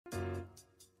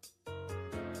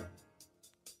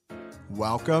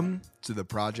Welcome to the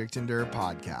Project Endure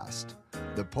podcast,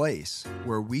 the place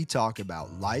where we talk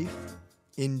about life,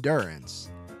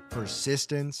 endurance,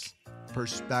 persistence,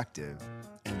 perspective,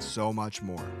 and so much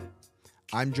more.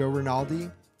 I'm Joe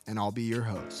Rinaldi, and I'll be your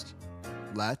host.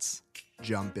 Let's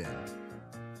jump in.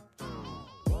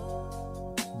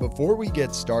 Before we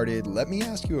get started, let me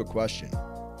ask you a question.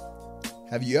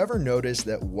 Have you ever noticed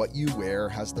that what you wear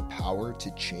has the power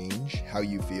to change how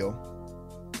you feel?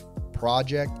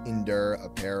 Project Endure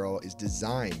apparel is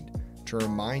designed to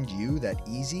remind you that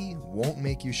easy won't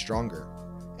make you stronger,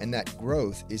 and that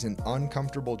growth is an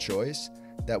uncomfortable choice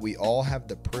that we all have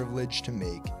the privilege to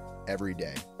make every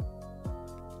day.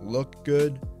 Look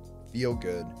good, feel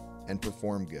good, and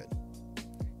perform good.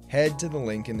 Head to the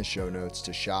link in the show notes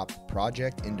to shop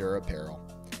Project Endure apparel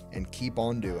and keep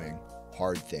on doing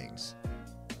hard things.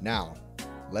 Now,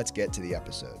 let's get to the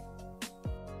episode.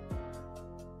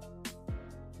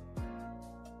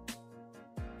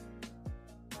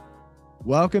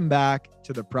 Welcome back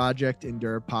to the Project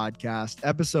Endure podcast,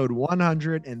 episode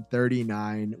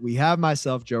 139. We have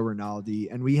myself, Joe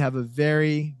Rinaldi, and we have a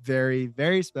very, very,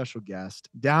 very special guest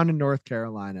down in North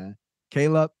Carolina,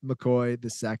 Kallup McCoy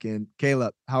II.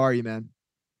 Kallup, how are you, man?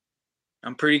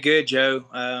 I'm pretty good, Joe.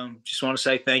 Just want to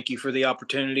say thank you for the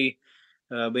opportunity,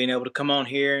 being able to come on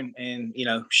here and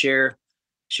share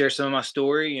some of my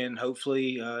story and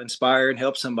hopefully inspire and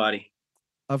help somebody.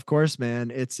 Of course,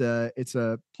 man. It's a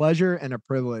pleasure and a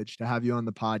privilege to have you on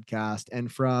the podcast.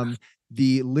 And from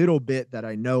the little bit that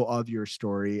I know of your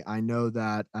story, I know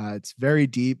that it's very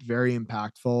deep, very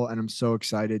impactful, and I'm so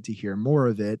excited to hear more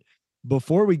of it.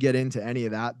 Before we get into any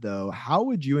of that, though, how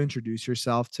would you introduce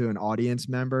yourself to an audience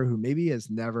member who maybe has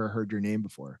never heard your name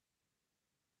before?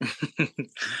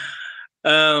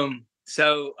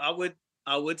 So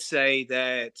I would say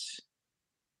that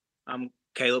I'm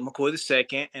Kallup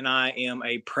McCoy II, and I am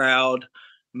a proud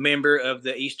member of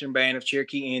the Eastern Band of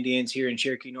Cherokee Indians here in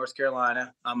Cherokee, North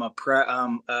Carolina. I'm a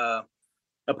person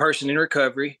in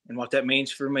recovery, and what that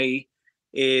means for me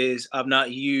is I've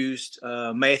not used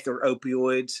meth or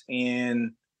opioids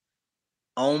in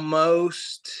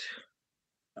almost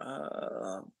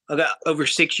I got over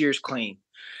 6 years clean,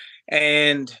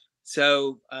 and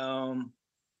so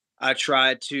I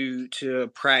tried to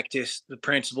practice the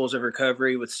principles of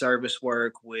recovery with service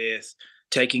work, with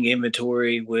taking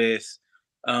inventory, with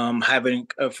having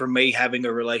for me having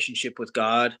a relationship with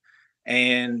God,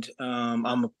 and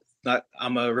I'm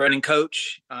a running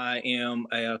coach. I am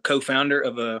a co-founder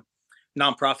of a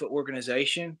nonprofit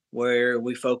organization where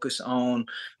we focus on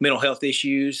mental health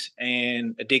issues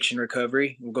and addiction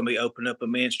recovery. We're going to be opening up a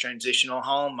men's transitional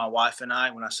home, my wife and I,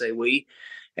 when I say we.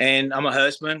 And I'm a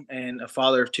husband and a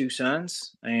father of two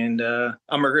sons, and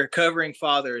I'm a recovering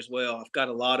father as well. I've got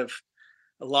a lot of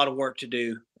work to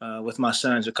do with my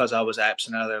sons because I was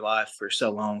absent out of their life for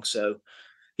so long. So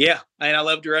yeah, and I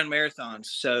love to run marathons.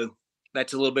 So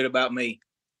that's a little bit about me.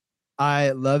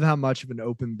 I love how much of an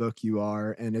open book you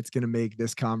are, and it's going to make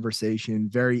this conversation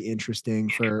very interesting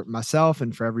for myself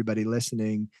and for everybody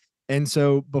listening. And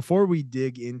so, before we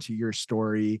dig into your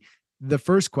story, the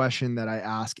first question that I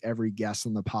ask every guest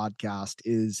on the podcast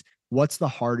is, what's the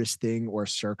hardest thing or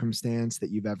circumstance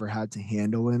that you've ever had to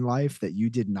handle in life that you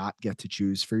did not get to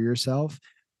choose for yourself?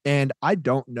 And I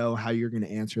don't know how you're going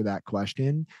to answer that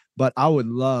question, but I would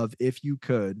love if you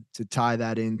could to tie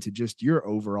that into just your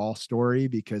overall story,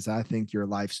 because I think your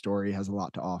life story has a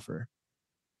lot to offer.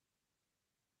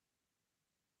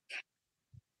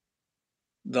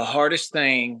 The hardest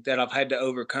thing that I've had to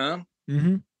overcome,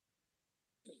 Mm-hmm.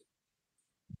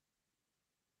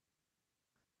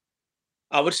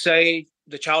 I would say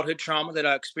the childhood trauma that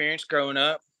I experienced growing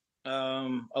up.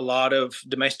 A lot of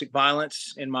domestic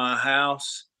violence in my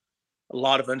house, a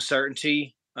lot of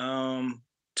uncertainty,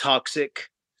 toxic.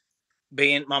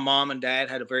 Being my mom and dad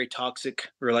had a very toxic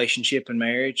relationship and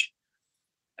marriage,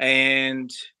 and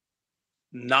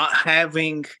not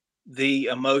having the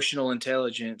emotional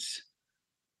intelligence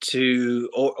to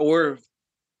or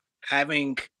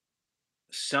having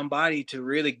somebody to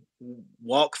really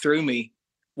walk through me,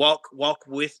 walk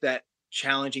with that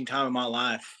challenging time of my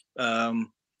life.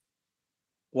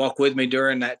 Walk with me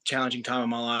during that challenging time of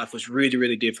my life was really,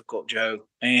 really difficult, Joe.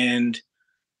 And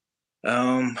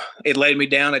it led me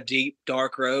down a deep,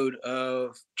 dark road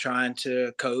of trying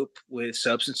to cope with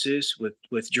substances,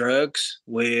 with drugs,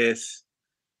 with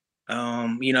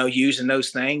using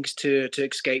those things to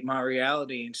escape my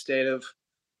reality instead of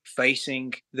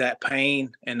facing that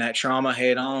pain and that trauma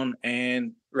head on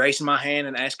and raising my hand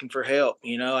and asking for help.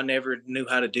 I never knew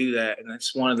how to do that, and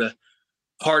that's one of the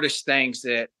hardest things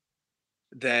that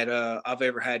I've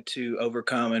ever had to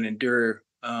overcome and endure.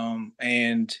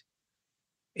 And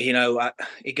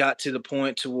It got to the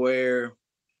point to where,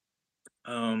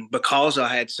 because I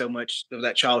had so much of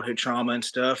that childhood trauma and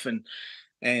stuff, and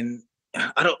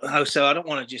I don't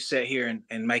want to just sit here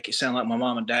and make it sound like my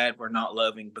mom and dad were not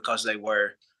loving, because they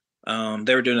were.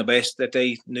 They were doing the best that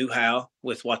they knew how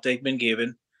with what they've been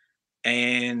given,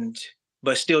 and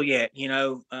but still, yet,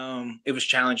 it was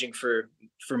challenging for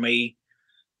me,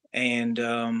 and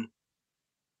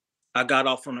I got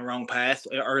off on the wrong path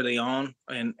early on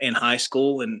in high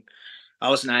school, and I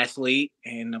was an athlete,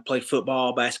 and I played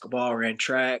football, basketball, ran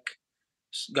track,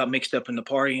 got mixed up in the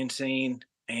partying scene,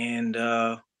 and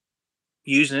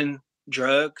using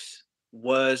drugs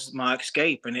was my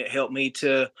escape, and it helped me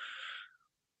to,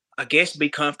 I guess, be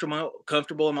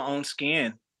comfortable in my own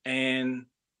skin. And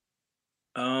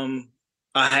um,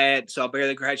 I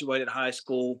barely graduated high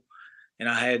school, and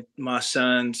I had my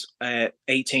sons at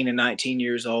 18 and 19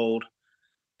 years old,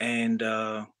 and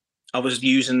I was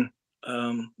using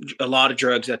a lot of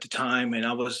drugs at the time, and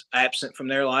I was absent from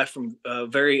their life from a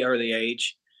very early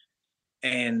age.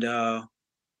 And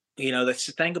that's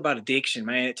the thing about addiction,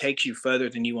 man. It takes you further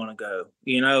than you want to go,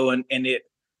 and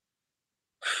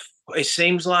it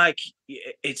seems like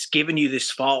it's giving you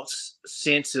this false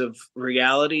sense of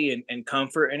reality and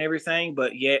comfort and everything,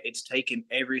 but yet it's taken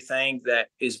everything that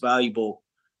is valuable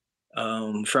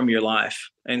from your life.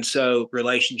 And so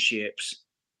relationships,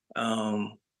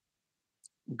 um,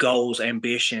 goals,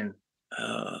 ambition,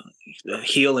 uh,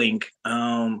 healing,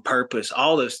 purpose,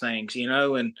 all those things,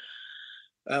 and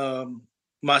um,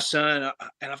 my son,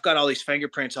 and I've got all these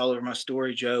fingerprints all over my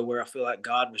story, Joe, where I feel like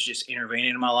God was just intervening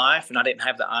in my life, and I didn't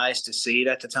have the eyes to see it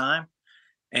at the time.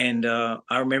 And I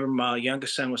remember my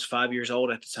youngest son was 5 years old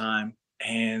at the time,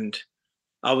 and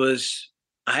I was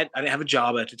I didn't have a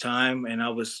job at the time, and I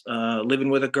was living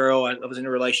with a girl I was in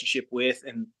a relationship with,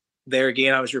 and there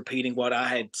again I was repeating what I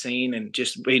had seen and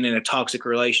just being in a toxic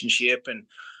relationship. And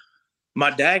my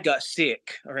dad got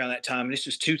sick around that time, and this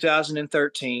was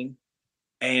 2013,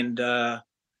 and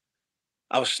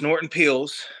I was snorting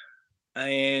pills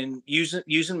and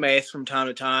using meth from time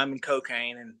to time and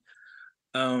cocaine. And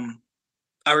um,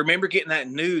 I remember getting that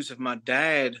news of my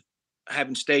dad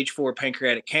having stage 4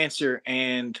 pancreatic cancer,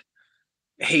 and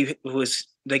they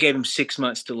gave him 6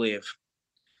 months to live.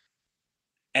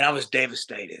 And I was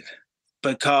devastated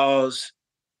because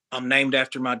I'm named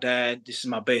after my dad. This is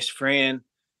my best friend.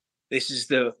 This is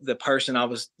the person I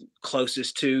was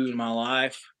closest to in my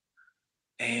life.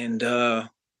 And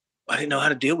I didn't know how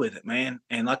to deal with it, man.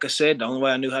 And like I said, the only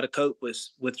way I knew how to cope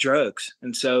was with drugs.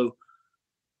 And so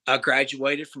I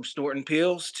graduated from snorting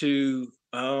pills to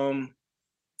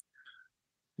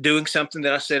doing something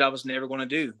that I said I was never going to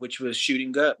do, which was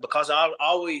shooting gut. Because I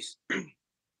always,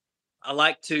 I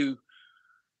like to,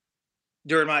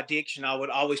 during my addiction, I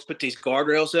would always put these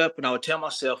guardrails up, and I would tell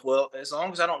myself, well, as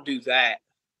long as I don't do that,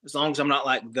 as long as I'm not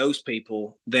like those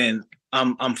people, then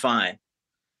I'm fine.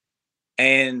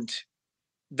 And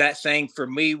that thing for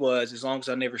me was, as long as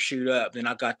I never shoot up, then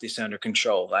I got this under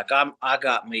control. Like I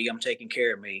got me, I'm taking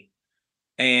care of me.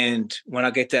 And when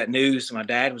I get that news my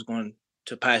dad was going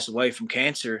to pass away from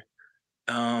cancer,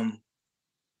 um,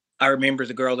 I remember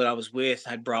the girl that I was with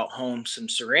had brought home some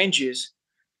syringes,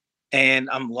 and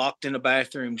I'm locked in the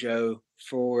bathroom, Joe,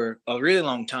 for a really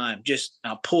long time. Just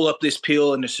I'll pull up this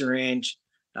pill in the syringe.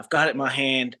 I've got it in my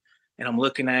hand, and I'm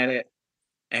looking at it,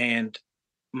 and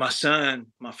my son,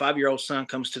 my 5-year-old son,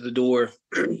 comes to the door.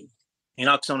 He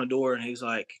knocks on the door, and he's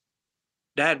like,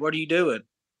 "Dad, what are you doing?"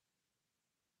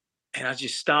 And I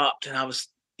just stopped, and I was,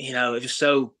 it was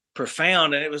so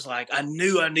profound, and it was like I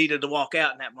knew I needed to walk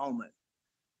out in that moment,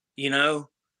 you know.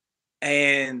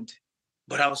 And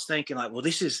but I was thinking like, well,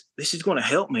 this is going to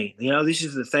help me, this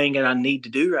is the thing that I need to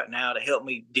do right now to help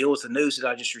me deal with the news that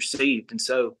I just received. And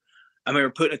so I remember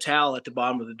putting a towel at the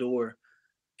bottom of the door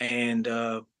and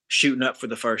shooting up for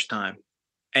the first time.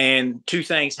 And two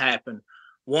things happened.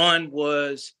 One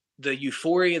was the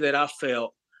euphoria that I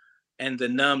felt, and the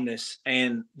numbness,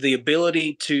 and the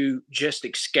ability to just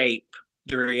escape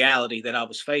the reality that I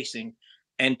was facing.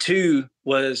 And two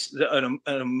was an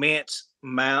immense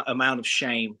amount of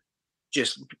shame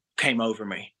just came over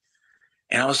me.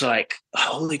 And I was like,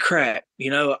 holy crap,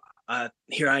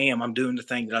 here I am. I'm doing the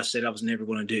thing that I said I was never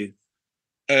going to do.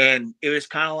 And it was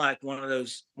kind of like one of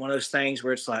those things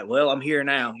where it's like, well, I'm here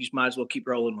now. You just might as well keep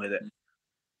rolling with it.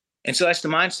 And so that's the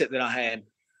mindset that I had.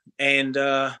 And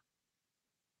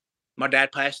my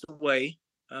dad passed away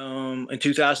in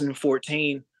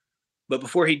 2014. But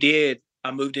before he did,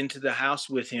 I moved into the house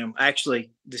with him.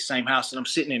 Actually, the same house that I'm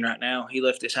sitting in right now. He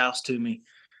left this house to me.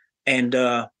 And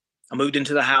I moved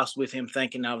into the house with him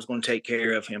thinking I was going to take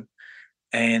care of him.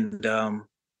 And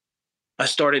I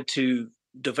started to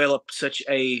developed such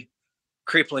a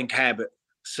crippling habit,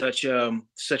 such a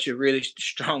really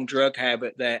strong drug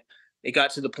habit, that it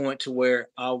got to the point to where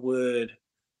I would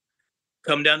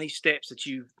come down these steps that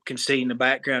you can see in the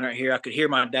background right here. I could hear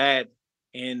my dad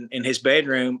in his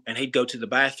bedroom, and he'd go to the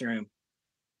bathroom.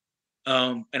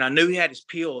 And I knew he had his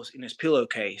pills in his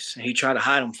pillowcase, and he tried to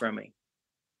hide them from me.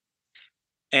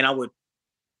 And I would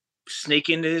sneak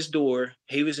into his door.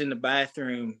 He was in the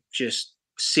bathroom, just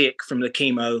sick from the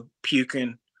chemo,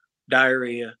 puking,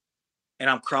 diarrhea, and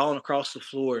I'm crawling across the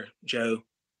floor, Joe,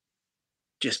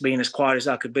 just being as quiet as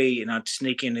I could be. And I'd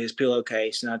sneak into his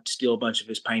pillowcase and I'd steal a bunch of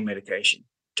his pain medication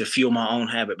to fuel my own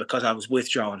habit because I was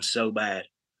withdrawing so bad.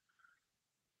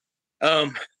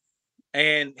 Um,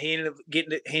 and he ended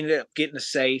up getting the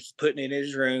safe, putting it in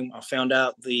his room. I found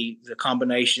out the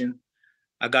combination.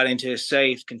 I got into his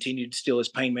safe, continued to steal his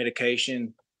pain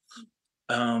medication,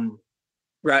 um,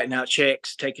 writing out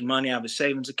checks, taking money out of his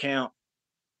savings account.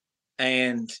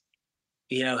 And,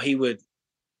 he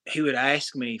would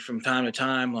ask me from time to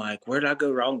time, like, where did I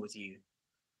go wrong with you?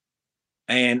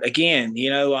 And again,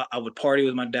 I would party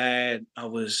with my dad. I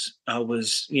was,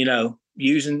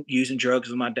 using drugs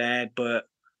with my dad, but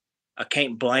I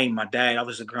can't blame my dad. I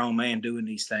was a grown man doing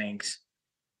these things,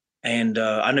 and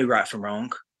I knew right from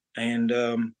wrong. And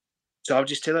so I would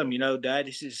just tell him, Dad,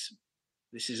 this is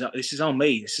on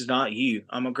me. This is not you.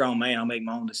 I'm a grown man. I'll make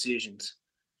my own decisions.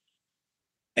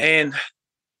 And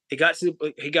he got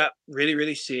really,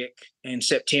 really sick in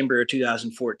September of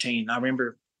 2014. I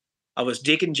remember I was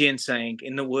digging ginseng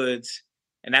in the woods,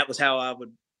 and that was how I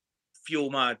would fuel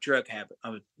my drug habit.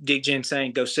 I would dig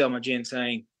ginseng, go sell my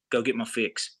ginseng, go get my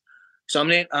fix. So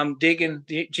I'm digging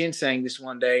ginseng this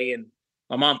one day, and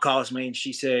my mom calls me and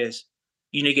she says,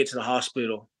 "You need to get to the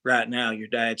hospital right now. Your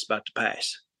dad's about to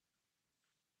pass."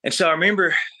 And so I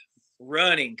remember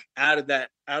running out of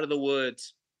the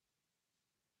woods.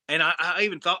 And I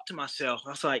even thought to myself, I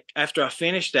was like, after I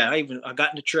finished that, I got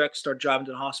in the truck, started driving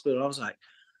to the hospital. I was like,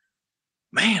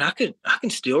 man, I can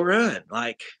still run.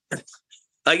 Like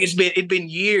it'd been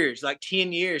years, like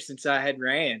 10 years since I had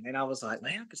ran. And I was like,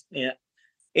 man, yeah.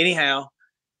 Anyhow,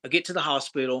 I get to the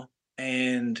hospital,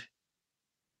 and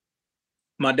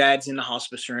my dad's in the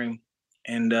hospice room.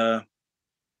 And I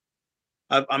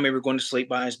remember going to sleep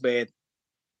by his bed.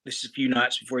 This is a few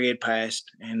nights before he had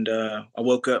passed. And I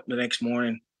woke up the next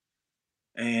morning,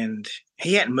 and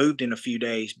he hadn't moved in a few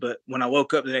days. But when I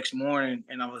woke up the next morning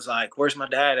and I was like, "Where's my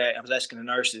dad at?" I was asking the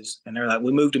nurses, and they're like,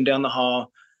 "We moved him down the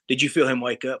hall. Did you feel him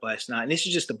wake up last night?" And this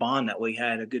is just a bond that we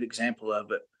had, a good example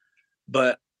of it.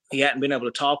 But he hadn't been able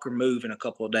to talk or move in a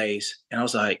couple of days. And I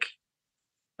was like,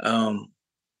 um,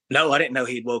 "No, I didn't know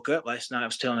he'd woke up last night." I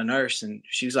was telling the nurse, and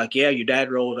she was like, "Yeah, your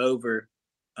dad rolled over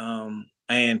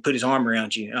and put his arm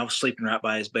around you." And I was sleeping right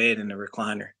by his bed in the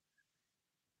recliner.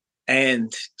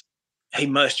 And he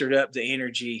mustered up the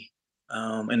energy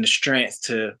and the strength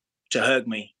to hug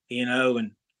me,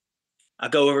 and I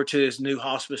go over to his new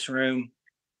hospice room,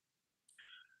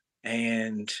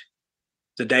 and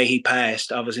the day he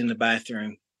passed, I was in the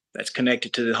bathroom that's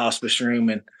connected to the hospice room,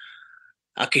 and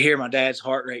I could hear my dad's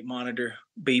heart rate monitor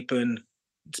beeping.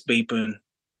 It's beeping,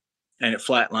 and it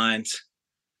flatlines.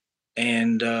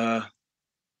 And I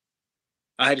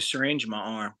had a syringe in my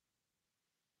arm,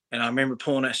 and I remember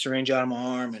pulling that syringe out of my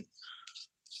arm and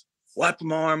wiping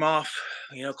my arm off,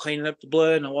 cleaning up the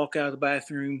blood, and I walk out of the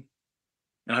bathroom.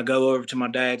 And I go over to my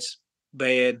dad's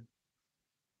bed,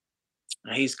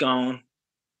 and he's gone.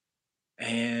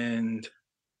 And I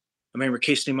remember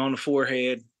kissing him on the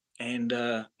forehead, and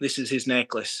this is his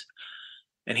necklace.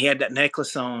 And he had that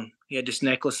necklace on. He had this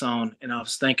necklace on, and I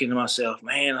was thinking to myself,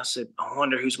 man, I said, I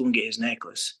wonder who's going to get his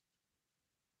necklace.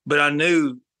 But I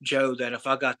knew, Joe, that if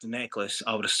I got the necklace,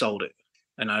 I would have sold it.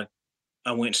 And I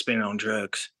went and spent it on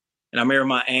drugs. And I remember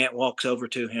my aunt walks over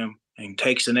to him and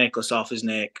takes the necklace off his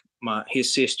neck,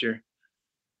 his sister,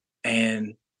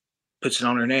 and puts it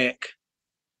on her neck.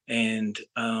 And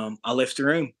I left the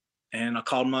room, and I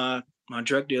called my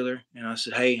drug dealer, and I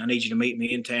said, "Hey, I need you to meet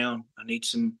me in town. I need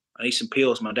some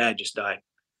pills. My dad just died."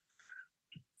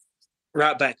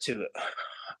 Right back to it.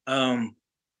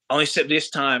 Only except this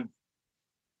time,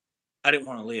 I didn't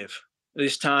want to live.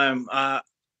 This time,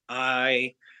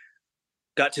 I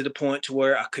got to the point to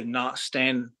where I could not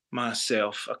stand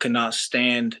myself. I could not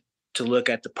stand to look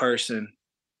at the person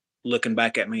looking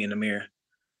back at me in the mirror.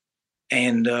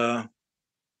 And I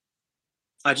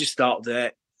just thought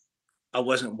that I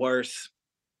wasn't worth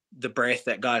the breath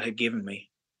that God had given me.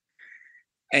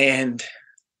 And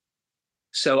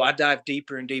so I dive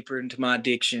deeper and deeper into my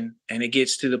addiction, and it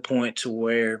gets to the point to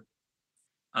where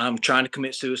I'm trying to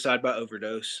commit suicide by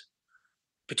overdose.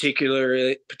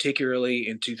 particularly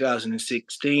in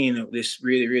 2016, this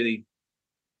really, really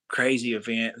crazy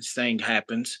event, this thing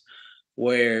happens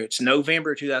where it's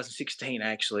November 2016,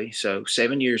 actually. So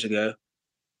 7 years ago.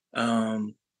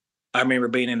 I remember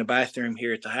being in the bathroom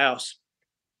here at the house,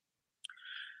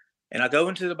 and I go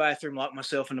into the bathroom, lock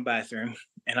myself in the bathroom,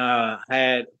 and I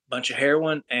had a bunch of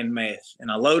heroin and meth, and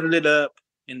I loaded it up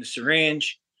in the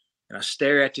syringe, and I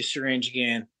stare at the syringe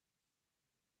again,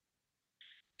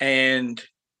 and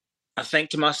I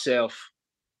think to myself,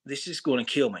 this is going to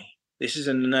kill me. This is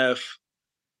enough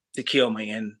to kill me.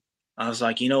 And I was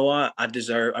like, you know what? I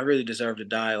really deserve to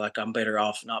die. Like, I'm better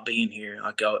off not being here.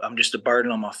 Like, I'm just a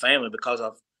burden on my family because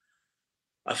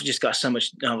I've just got so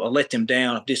much, I let them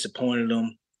down. I've disappointed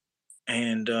them.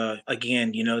 And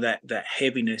again, that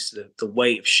heaviness, the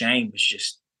weight of shame was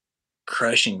just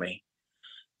crushing me.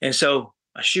 And so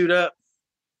I shoot up,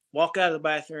 walk out of the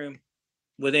bathroom.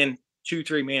 Within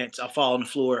 2-3 minutes, I fall on the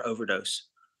floor, overdose.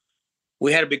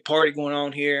 We had a big party going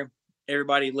on here.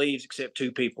 Everybody leaves except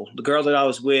two people: the girl that I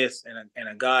was with, and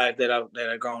a guy that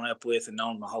I'd grown up with and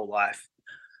known my whole life.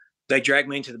 They dragged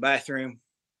me into the bathroom,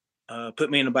 put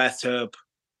me in the bathtub.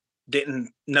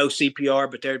 Didn't know CPR,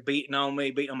 but they're beating on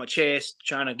me, beating on my chest,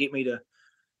 trying to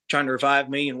revive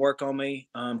me and work on me.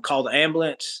 Call the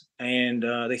ambulance, and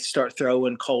they start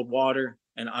throwing cold water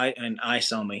and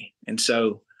ice on me. And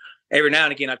so every now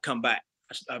and again, I'd come back.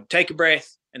 I'd take a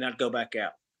breath, and I'd go back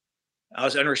out. I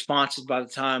was unresponsive by the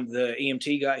time the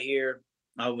EMT got here.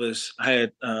 My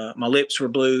lips were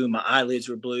blue, my eyelids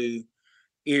were blue,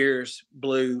 ears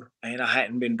blue, and I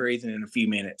hadn't been breathing in a few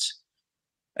minutes.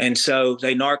 And so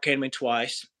they Narcaned me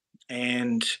twice,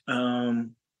 and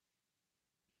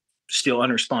still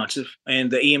unresponsive. And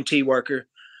the EMT worker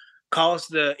calls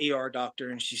the ER doctor,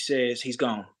 and she says he's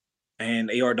gone. And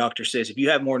the ER doctor says, if you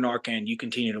have more Narcan, you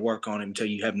continue to work on him until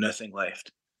you have nothing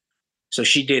left. So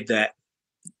she did that.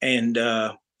 And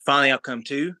finally, I've come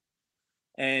to.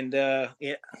 And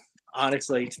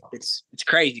honestly, it's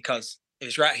crazy because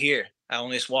it's right here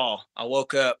on this wall. I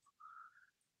woke up,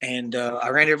 and I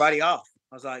ran everybody off.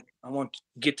 I was like, I want to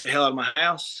get the hell out of my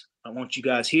house. I want you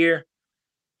guys here.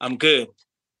 I'm good.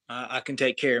 I can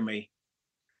take care of me.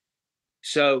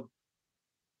 So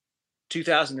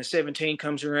 2017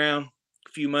 comes around.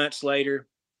 A few months later,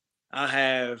 I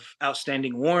have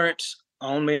outstanding warrants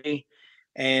on me,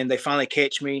 and they finally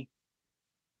catch me,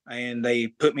 and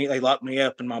they locked me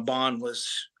up, and my bond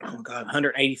was, oh God,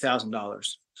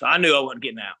 $180,000. So I knew I wasn't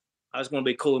getting out. I was going to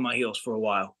be cooling my heels for a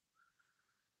while.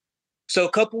 So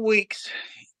a couple weeks,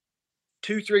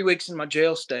 2-3 weeks in my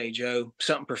jail stay, Joe,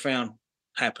 something profound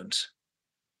happens.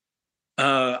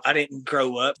 I didn't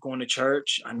grow up going to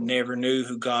church. I never knew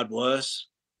who God was.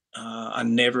 I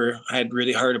never had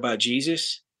really heard about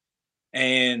Jesus.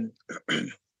 And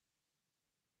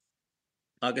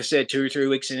like I said, 2 or 3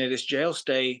 weeks into this jail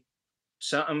stay,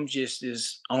 something just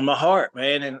is on my heart,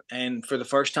 man. And for the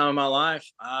first time in my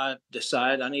life, I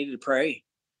decided I needed to pray,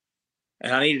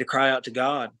 and I needed to cry out to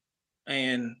God.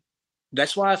 And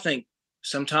that's why I think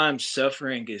sometimes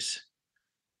suffering is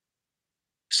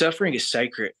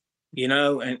sacred,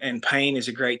 and pain is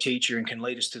a great teacher and can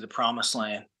lead us to the promised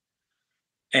land.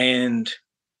 And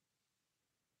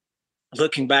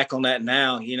looking back on that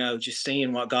now, just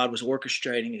seeing what God was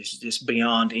orchestrating is just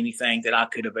beyond anything that I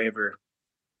could have ever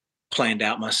planned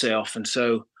out myself. And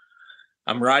so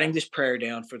I'm writing this prayer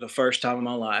down for the first time in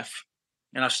my life,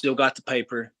 and I've still got the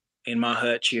paper in my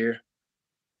hutch here.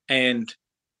 And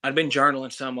I'd been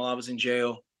journaling some while I was in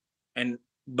jail. And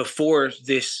before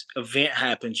this event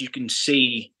happens, you can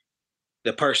see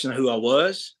the person who I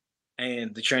was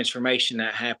and the transformation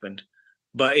that happened.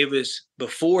 But it was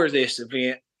before this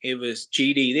event, it was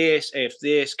GD this, F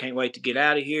this, can't wait to get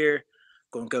out of here,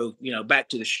 going to go, back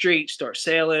to the street, start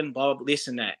selling, blah, blah, this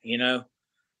and that,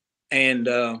 and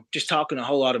just talking a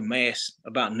whole lot of mess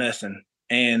about nothing.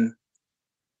 And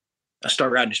I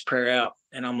start writing this prayer out,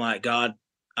 and I'm like, God,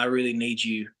 I really need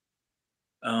you.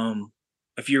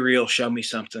 If you're real, show me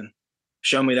something.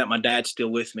 Show me that my dad's still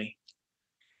with me.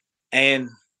 And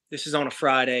this is on a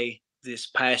Friday. This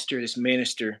pastor, this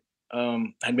minister,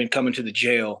 had been coming to the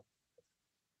jail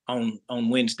on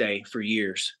Wednesday for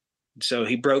years. So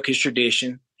he broke his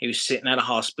tradition. He was sitting at a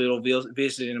hospital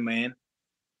visiting a man,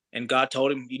 and God told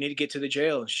him, you need to get to the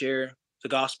jail and share the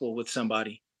gospel with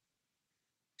somebody.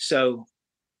 So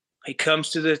he comes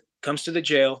to the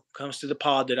jail, comes to the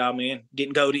pod that I'm in.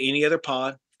 Didn't go to any other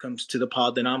pod, comes to the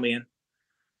pod that I'm in.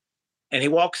 And he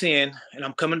walks in, and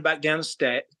I'm coming back down the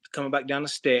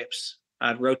steps.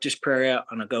 I wrote this prayer out,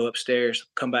 and I go upstairs,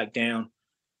 come back down,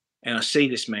 and I see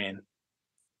this man.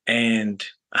 And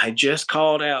I had just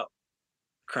called out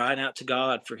crying out to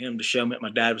God for him to show me that my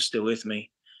dad was still with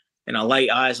me. And I lay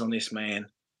eyes on this man,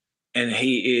 and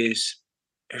there's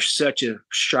such a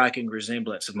striking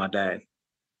resemblance of my dad.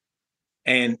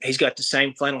 And he's got the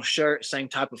same flannel shirt, same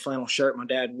type of flannel shirt my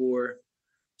dad wore,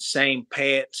 same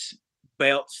pants,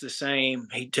 belts the same.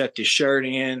 He tucked his shirt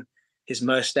in. His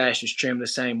mustache is trimmed the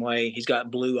same way. He's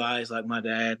got blue eyes like my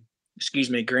dad. Excuse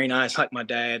me, green eyes like my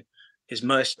dad.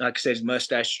 Like I said, his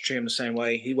mustache is trimmed the same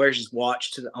way. He wears his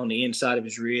watch on the inside of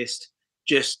his wrist,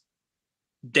 just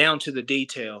down to the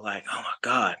detail. Like, oh my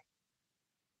God.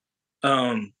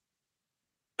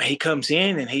 He comes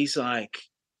in and he's like,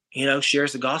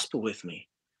 shares the gospel with me.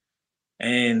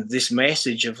 And this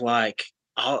message of like,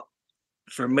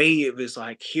 for me, it was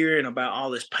like hearing about all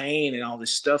this pain and all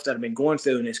this stuff that I've been going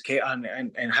through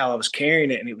and how I was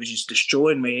carrying it. And it was just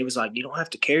destroying me. It was like, you don't have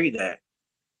to carry that.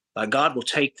 Like God will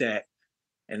take that,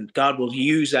 and God will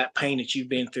use that pain that you've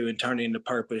been through and turn it into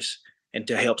purpose and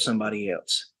to help somebody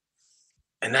else.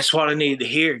 And that's what I needed to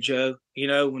hear, Joe.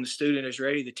 When the student is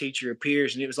ready, the teacher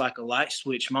appears, and it was like a light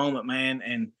switch moment, man.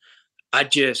 And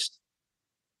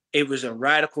it was a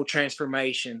radical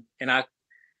transformation. And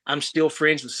I'm still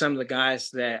friends with some of the guys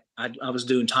that I was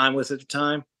doing time with at the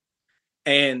time.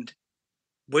 And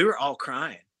we were all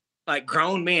crying, like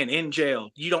grown men in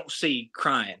jail. You don't see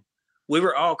crying. We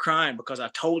were all crying because I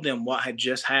told them what had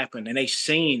just happened, and they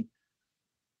seen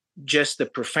just the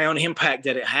profound impact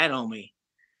that it had on me.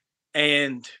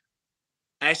 And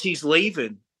as he's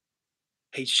leaving,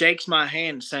 he shakes my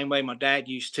hand the same way my dad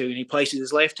used to, and he places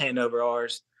his left hand over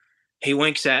ours. He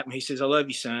winks at me. He says, "I love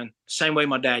you, son." Same way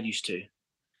my dad used to.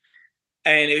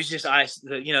 And it was just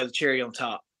the cherry on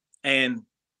top. And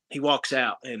he walks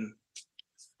out, and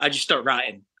I just start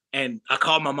writing. And I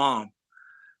called my mom,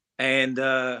 and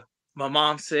my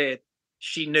mom said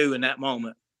she knew in that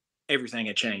moment everything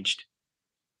had changed.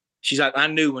 She's like, "I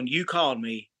knew when you called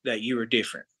me that you were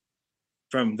different.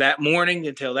 From that morning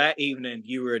until that evening,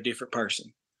 you were a different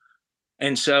person."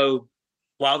 And so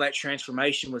while that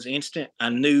transformation was instant, I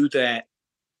knew that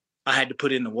I had to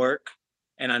put in the work.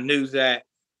 And I knew that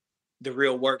the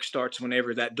real work starts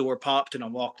whenever that door popped and I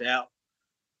walked out,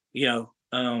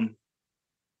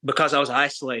 because I was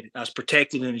isolated. I was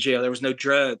protected in the jail. There was no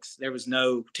drugs. There was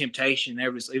no temptation.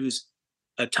 It was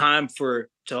a time to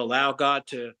allow God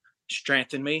to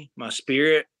strengthen me, my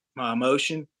spirit, my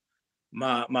emotion,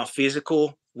 my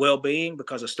physical well-being,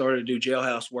 because I started to do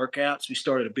jailhouse workouts. We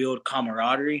started to build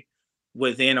camaraderie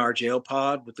within our jail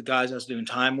pod with the guys I was doing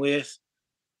time with.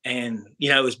 And,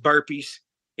 it was burpees,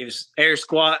 it was air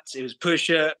squats, it was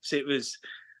push-ups, it was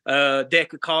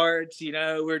deck of cards. We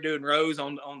were doing rows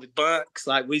on the bunks,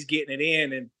 like we was getting it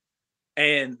in.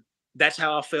 And that's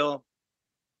how I fell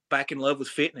back in love with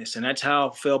fitness. And that's how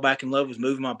I fell back in love with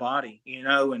moving my body,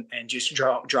 and just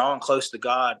drawing close to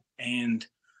God. And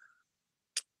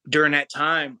during that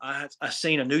time, I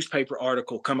seen a newspaper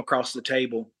article come across the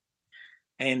table.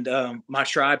 And my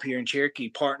tribe here in Cherokee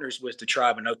partners with the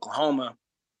tribe in Oklahoma,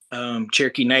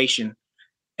 Cherokee Nation.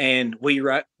 And we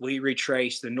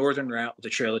retraced the northern route with the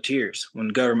Trail of Tears when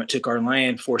the government took our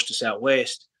land, forced us out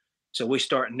west. So we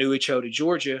start in New Echota,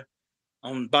 Georgia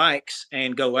on bikes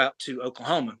and go out to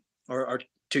Oklahoma, or our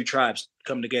two tribes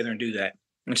come together and do that.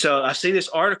 And so I see this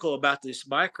article about this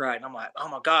bike ride, and I'm like, oh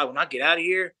my God, when I get out of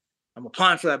here, I'm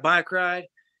applying for that bike ride.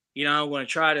 I want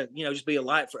to try to, just be a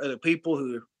light for other people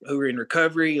who are in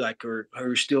recovery, like, or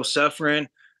who are still suffering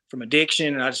from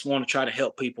addiction. And I just want to try to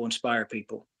help people, inspire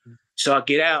people. So I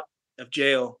get out of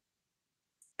jail,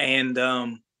 and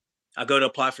I go to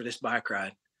apply for this bike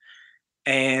ride,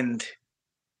 and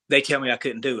they tell me I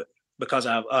couldn't do it because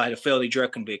I had a felony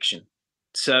drug conviction.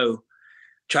 So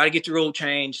try to get the rule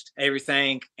changed,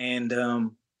 everything, and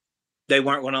they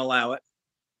weren't going to allow it.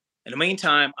 In the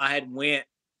meantime, I had went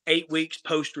 8 weeks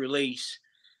post-release,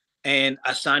 and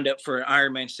I signed up for an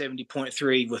Ironman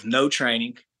 70.3 with no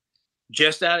training,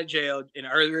 just out of jail in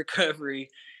early recovery,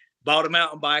 bought a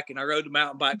mountain bike, and I rode the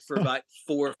mountain bike for like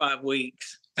 4 or 5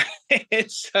 weeks.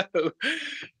 And so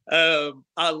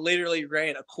I literally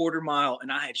ran a quarter mile,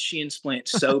 and I had shin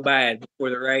splints so bad before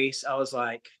the race. I was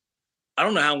like, I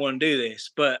don't know how I want to do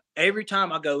this, but every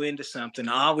time I go into something,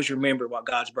 I always remember what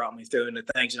God's brought me through and the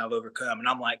things that I've overcome. And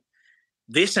I'm like,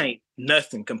 this ain't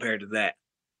nothing compared to that.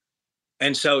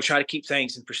 And so try to keep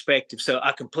things in perspective. So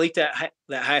I complete that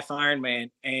half Ironman,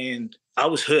 and I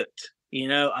was hooked.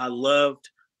 I loved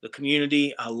the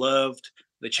community. I loved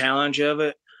the challenge of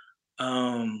it.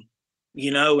 And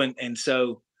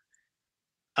so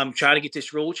I'm trying to get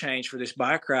this rule change for this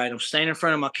bike ride. I'm standing in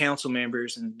front of my council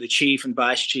members and the chief and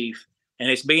vice chief, and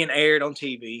it's being aired on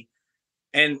TV.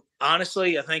 And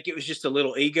honestly, I think it was just a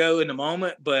little ego in the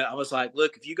moment, but I was like,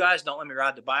 look, if you guys don't let me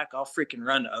ride the bike, I'll freaking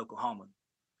run to Oklahoma.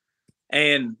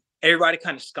 And everybody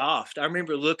kind of scoffed. I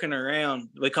remember looking around,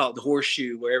 we call it the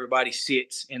horseshoe, where everybody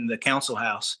sits in the council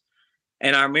house.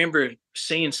 And I remember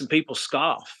seeing some people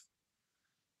scoff.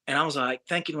 And I was like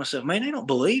thinking to myself, man, they don't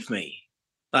believe me.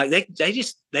 Like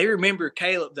they remember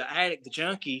Kallup, the addict, the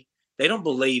junkie. They don't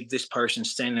believe this person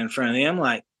standing in front of them.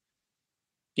 Like,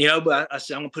 but I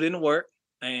said, I'm gonna put in the work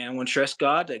and I'm gonna trust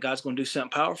God that God's gonna do something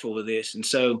powerful with this. And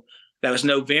so that was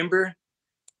November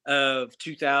of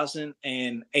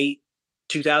 2008,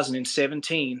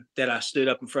 2017 that I stood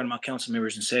up in front of my council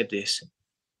members and said this.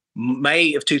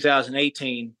 May of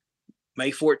 2018,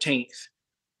 May 14th,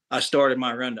 I started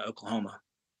my run to Oklahoma.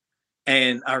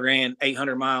 And I ran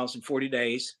 800 miles in 40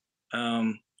 days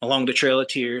along the Trail of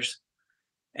Tears.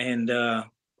 And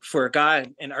for a guy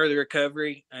in early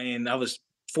recovery, and I was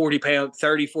 40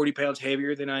 pounds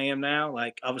heavier than I am now.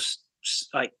 Like I was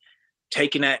like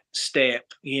taking that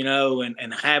step,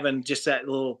 and having just that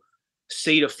little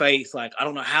seed of faith. Like, I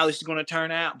don't know how this is going to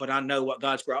turn out, but I know what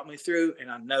God's brought me through. And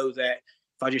I know that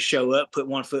if I just show up, put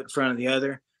one foot in front of the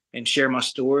other and share my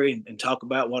story and talk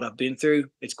about what I've been through,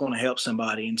 it's going to help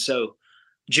somebody. And so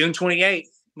June 28th,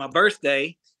 my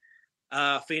birthday,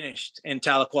 finished in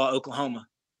Tahlequah, Oklahoma.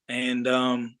 And,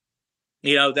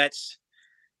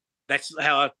 that's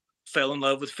how I fell in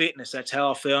love with fitness. That's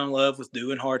how I fell in love with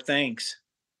doing hard things.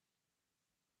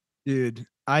 Dude,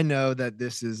 I know that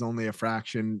this is only a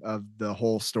fraction of the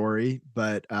whole story,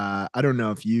 but I don't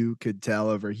know if you could tell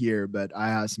over here, but I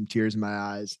have some tears in my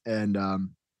eyes, and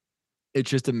it's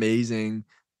just amazing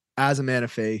as a man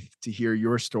of faith to hear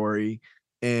your story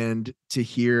and to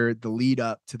hear the lead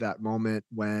up to that moment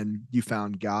when you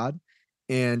found God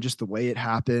and just the way it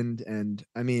happened. And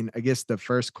I mean, I guess the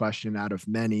first question out of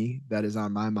many that is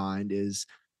on my mind is,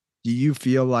 do you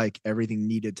feel like everything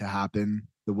needed to happen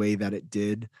the way that it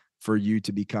did for you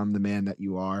to become the man that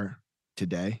you are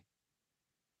today?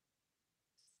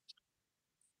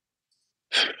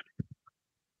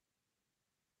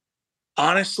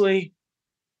 Honestly,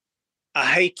 I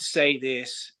hate to say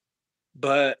this,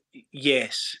 but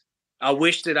yes, I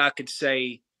wish that I could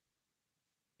say,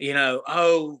 maybe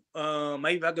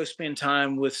if I go spend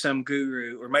time with some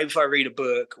guru, or maybe if I read a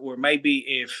book, or maybe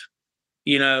if,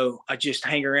 I just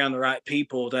hang around the right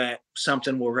people, that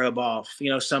something will rub off,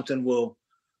 something will,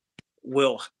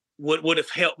 would have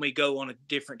helped me go on a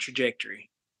different trajectory.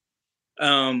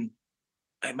 Um,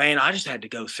 Man, I just had to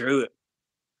go through it.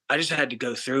 I just had to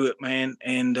go through it, man.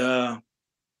 And,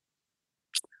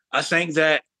 I think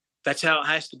that that's how it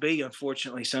has to be,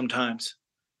 unfortunately, sometimes.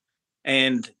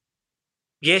 And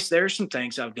yes, there are some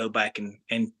things I'd go back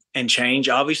and change.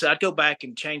 Obviously, I'd go back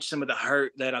and change some of the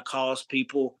hurt that I caused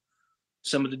people,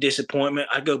 some of the disappointment.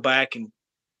 I'd go back and,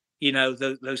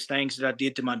 those things that I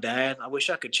did to my dad. I wish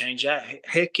I could change that.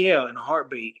 Heck yeah, in a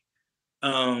heartbeat.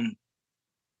 Um,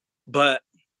 but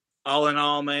all in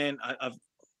all, man,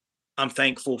 I'm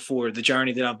thankful for the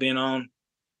journey that I've been on,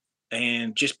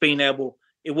 and just being able.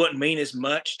 It wouldn't mean as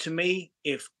much to me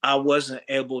if I wasn't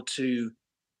able to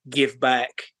give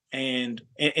back, and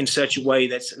in such a way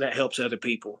that helps other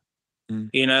people. Mm.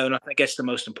 And I think that's the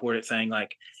most important thing.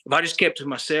 Like, if I just kept to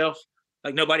myself,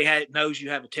 like, nobody knows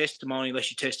you have a testimony unless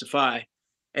you testify.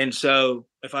 And so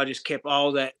if I just kept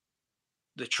all that,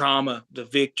 the trauma, the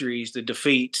victories, the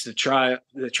defeats, the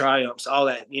triumphs, all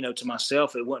that, to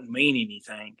myself, it wouldn't mean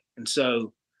anything. And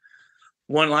so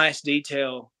one last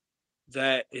detail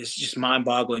that is just mind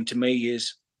boggling to me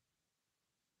is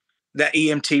that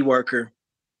EMT worker,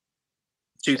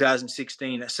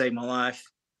 2016, that saved my life.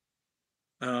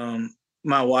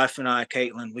 My wife and I,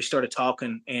 Caitlin, we started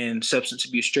talking in substance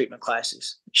abuse treatment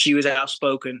classes. She was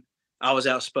outspoken, I was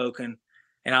outspoken,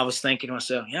 and I was thinking to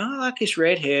myself, I like this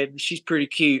redhead. She's pretty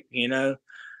cute,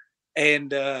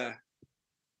 And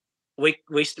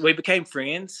we became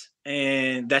friends,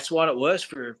 and that's what it was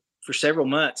for several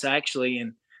months, actually,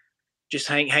 and just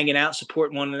hanging out,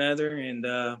 supporting one another. And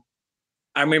I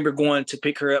remember going to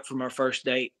pick her up from our first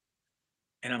date,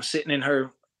 and I'm sitting in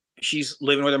her. She's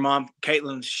living with her mom.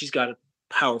 Caitlin, she's got a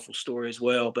powerful story as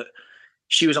well, but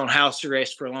she was on house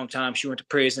arrest for a long time. She went to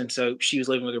prison, so she was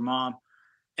living with her mom.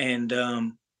 And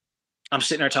I'm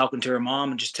sitting there talking to her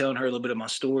mom and just telling her a little bit of my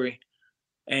story,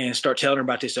 and start telling her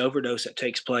about this overdose that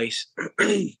takes place.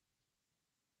 And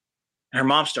her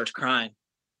mom starts crying.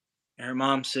 And her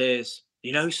mom says,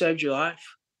 "You know who saved your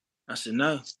life?" I said,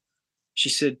 "No." She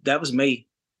said, "That was me."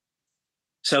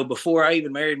 So before I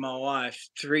even married my wife,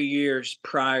 3 years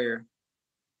prior,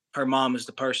 her mom is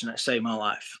the person that saved my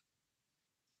life.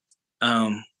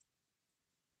 Um,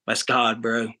 that's God,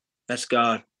 bro. That's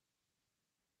God.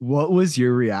 What was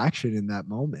your reaction in that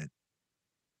moment?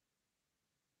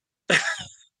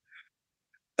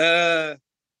 Uh,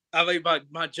 I mean,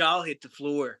 my jaw hit the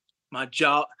floor. My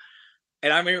jaw,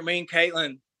 and I remember me and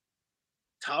Caitlin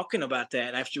talking about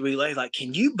that after we lay. Like,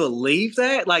 can you believe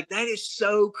that? Like, that is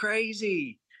so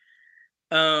crazy.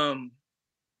 Um,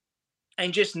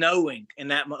 and just knowing, and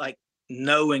that like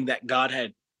knowing that God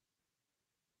had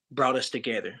brought us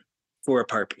together for a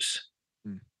purpose,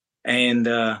 Mm.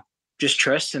 and just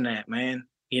trusting that, man.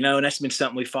 You know, and that's been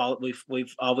something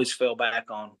we've always fell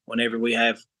back on whenever we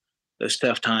have those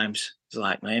tough times. It's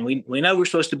like, man, we know we're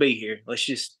supposed to be here. Let's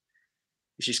just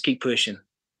keep pushing.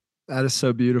 That is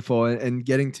so beautiful. And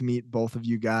getting to meet both of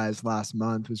you guys last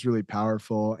month was really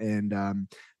powerful. And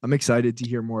I'm excited to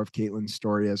hear more of Caitlin's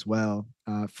story as well.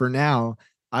 For now,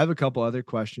 I have a couple other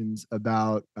questions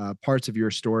about parts of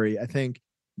your story. I think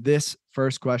this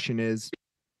first question is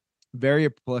very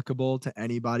applicable to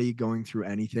anybody going through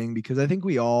anything, because I think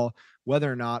we all,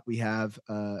 whether or not we have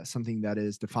something that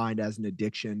is defined as an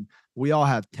addiction, we all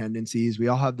have tendencies. We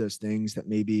all have those things that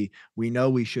maybe we know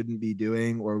we shouldn't be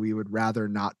doing or we would rather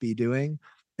not be doing.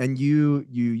 And you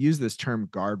use this term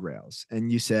guardrails, and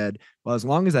you said, well, as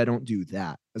long as I don't do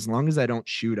that, as long as I don't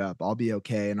shoot up, I'll be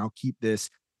okay, and I'll keep this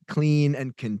clean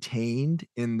and contained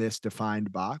in this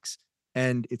defined box.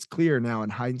 And it's clear now in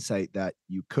hindsight that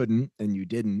you couldn't and you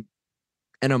didn't.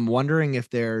 And I'm wondering if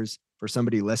there's, for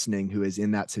somebody listening who is in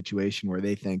that situation where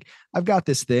they think, I've got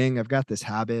this thing, I've got this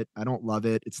habit, I don't love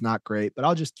it, it's not great, but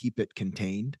I'll just keep it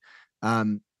contained.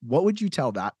 What would you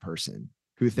tell that person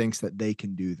who thinks that they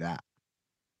can do that?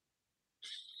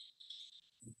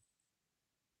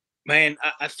 Man,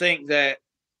 I think that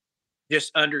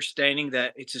just understanding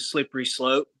that it's a slippery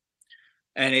slope,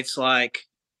 and it's like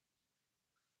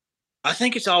I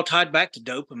think it's all tied back to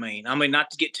dopamine. I mean,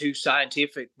 not to get too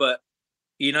scientific, but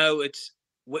you know, it's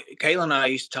Kayla and I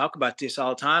used to talk about this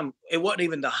all the time. It wasn't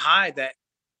even the high that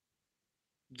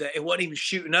it wasn't even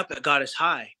shooting up that got us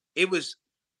high. It was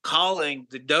calling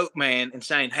the dope man and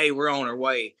saying, "Hey, we're on our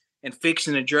way," and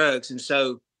fixing the drugs. And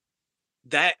so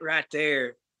that right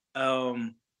there,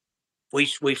 um, we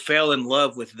fell in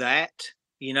love with that.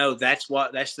 You know, that's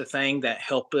the thing that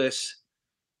helped us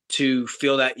to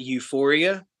feel that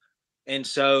euphoria. And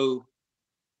so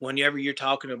whenever you're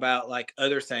talking about like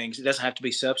other things, it doesn't have to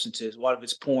be substances. What if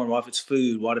it's porn? What if it's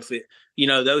food? What if it,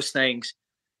 those things?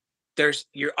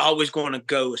 You're always going to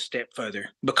go a step further,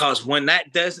 because when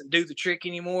that doesn't do the trick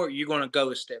anymore, you're going to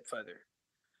go a step further.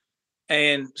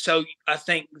 And so I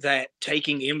think that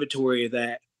taking inventory of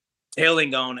that,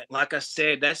 telling on it, like I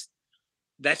said,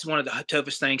 that's one of the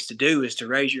toughest things to do, is to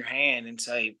raise your hand and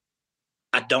say,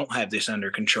 I don't have this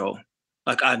under control.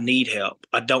 Like, I need help.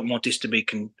 I don't want this to be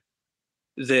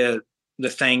the the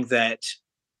thing that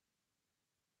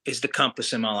is the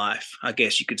compass in my life, I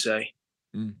guess you could say.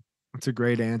 Mm. That's a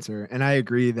great answer. And I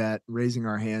agree that raising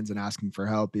our hands and asking for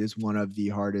help is one of the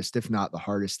hardest, if not the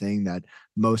hardest thing that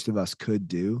most of us could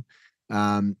do.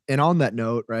 And on that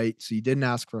note, right? So you didn't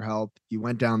ask for help, you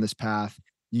went down this path,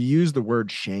 you used the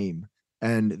word shame,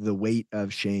 and the weight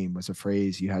of shame was a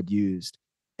phrase you had used.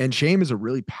 And shame is a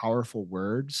really powerful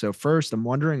word. So, first, I'm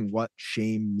wondering what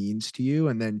shame means to you.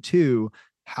 And then, two,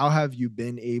 how have you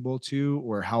been able to,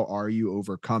 or how are you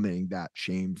overcoming that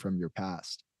shame from your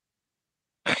past?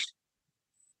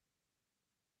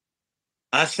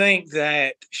 I think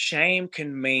that shame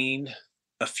can mean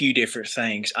a few different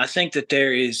things. I think that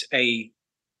there is a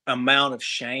amount of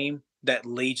shame that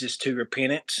leads us to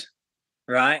repentance,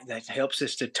 right? That helps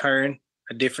us to turn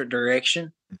a different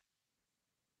direction.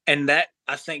 And that,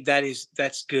 I think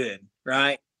that's good,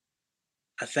 right?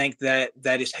 I think that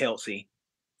that is healthy.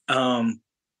 Um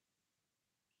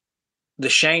the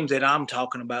shame that I'm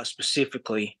talking about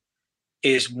specifically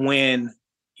is when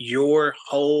your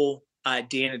whole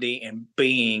identity and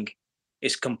being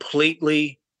is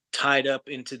completely tied up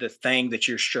into the thing that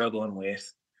you're struggling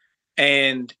with,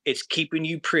 and it's keeping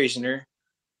you prisoner,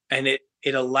 and it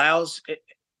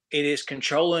is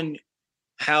controlling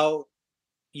how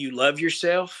you love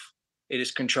yourself, it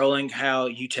is controlling how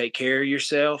you take care of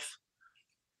yourself,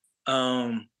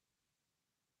 um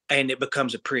and it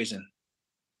becomes a prison.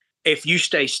 If you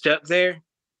stay stuck there,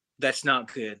 that's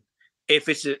not good. If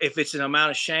it's an amount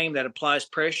of shame that applies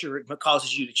pressure, it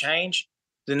causes you to change,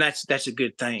 then that's a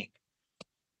good thing.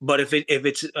 But if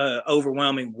it's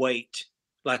overwhelming weight,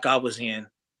 like I was in,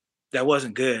 that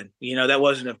wasn't good. That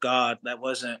wasn't of God. That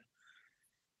wasn't.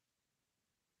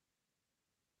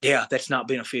 Yeah, that's not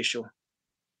beneficial.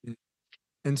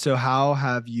 And so how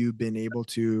have you been able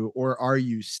to, or are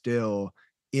you still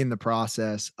in the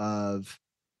process of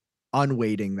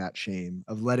unweighting that shame,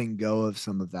 of letting go of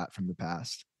some of that from the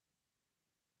past?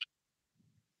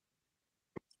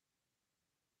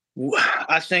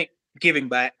 I think giving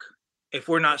back. If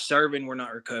we're not serving, we're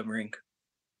not recovering.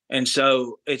 And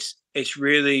so it's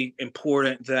really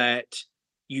important that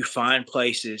you find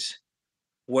places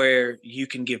where you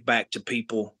can give back to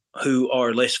people who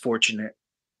are less fortunate,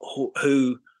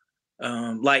 who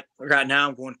like right now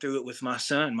I'm going through it with my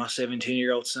son, my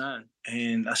 17-year-old son,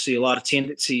 and I see a lot of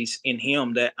tendencies in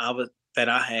him that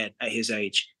I had at his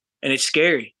age, and it's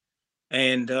scary.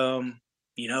 And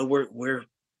we're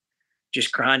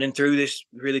just grinding through this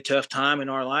really tough time in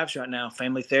our lives right now,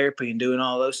 family therapy and doing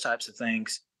all those types of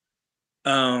things.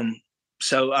 Um,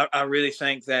 so I really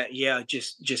think that yeah,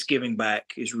 just giving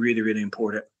back is really really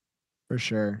important. For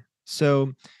sure.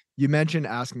 So you mentioned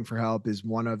asking for help is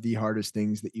one of the hardest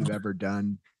things that you've ever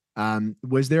done.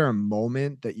 Was there a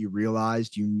moment that you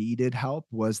realized you needed help?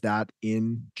 Was that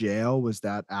in jail? Was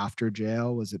that after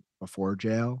jail? Was it before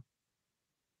jail?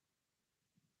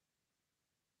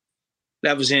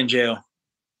 That was in jail.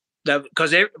 That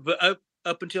because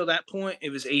up until that point, it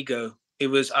was ego. It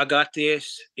was I got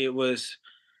this. It was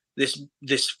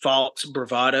this false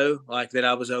bravado, like that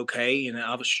I was okay and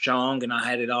I was strong and I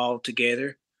had it all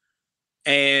together.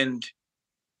 And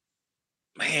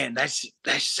man, that's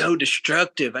so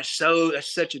destructive. That's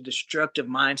such a destructive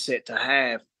mindset to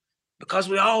have because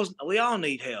we all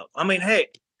need help. I mean,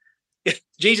 heck,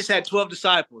 Jesus had 12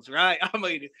 disciples, right? I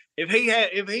mean, if he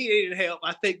needed help,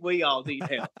 I think we all need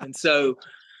help. And so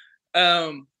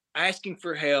asking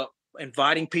for help,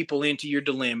 inviting people into your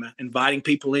dilemma, inviting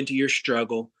people into your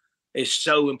struggle is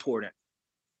so important.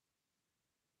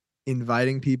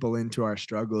 Inviting people into our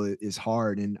struggle is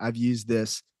hard. And I've used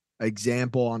this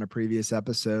example on a previous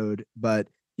episode, but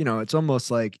it's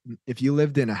almost like if you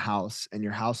lived in a house and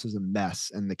your house was a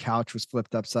mess and the couch was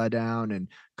flipped upside down and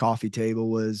coffee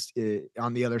table was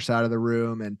on the other side of the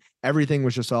room and everything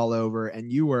was just all over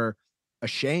and you were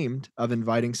ashamed of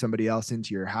inviting somebody else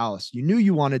into your house. You knew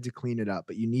you wanted to clean it up,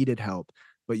 but you needed help,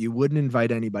 but you wouldn't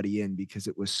invite anybody in because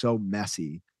it was so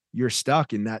messy. You're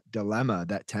stuck in that dilemma,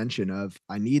 that tension of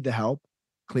I need the help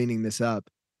cleaning this up,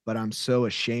 but I'm so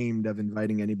ashamed of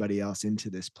inviting anybody else into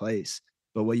this place.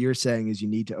 But what you're saying is you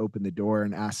need to open the door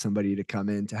and ask somebody to come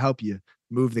in to help you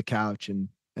move the couch and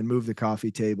move the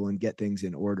coffee table and get things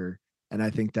in order. And I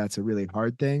think that's a really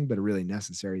hard thing, but a really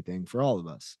necessary thing for all of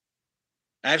us.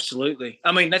 Absolutely.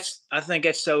 I mean, I think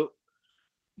that's so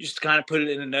just to kind of put it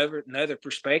in another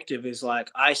perspective is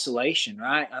like isolation,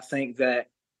 right? I think that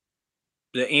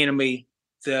the enemy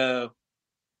the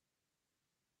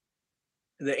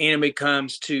the enemy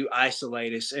comes to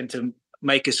isolate us and to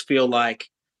make us feel like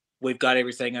we've got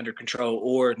everything under control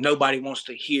or nobody wants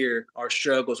to hear our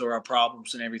struggles or our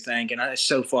problems and everything, and it's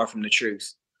so far from the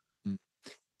truth. Mm.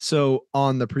 So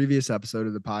on the previous episode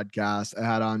of the podcast, I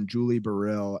had on Julie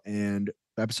Burrill and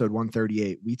episode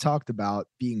 138, we talked about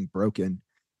being broken.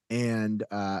 And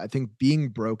I think being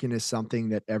broken is something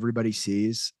that everybody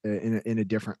sees in a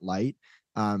different light.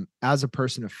 As a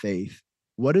person of faith,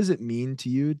 what does it mean to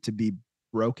you to be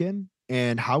broken?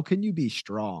 And how can you be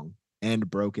strong and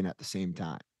broken at the same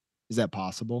time? Is that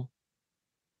possible?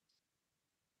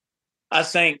 I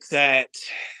think that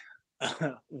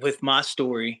with my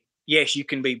story, yes, you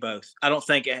can be both. I don't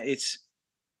think it's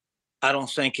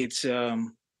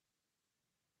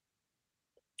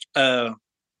uh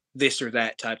this or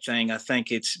that type thing. I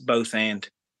think it's both and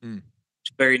Mm.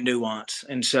 it's very nuanced.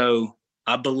 And so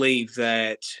I believe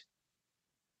that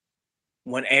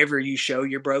whenever you show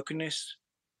your brokenness,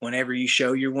 whenever you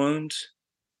show your wounds,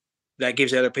 that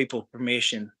gives other people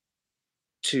permission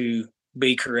to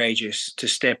be courageous, to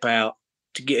step out,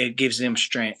 it gives them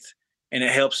strength, and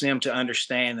it helps them to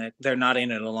understand that they're not in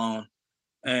it alone.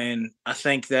 And I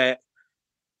think that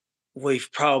we've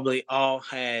probably all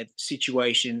had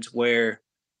situations where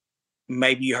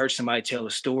maybe you heard somebody tell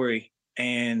a story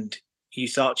and you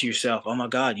thought to yourself, "Oh my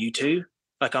God, you too?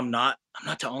 Like I'm not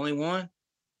the only one."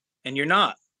 And you're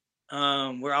not.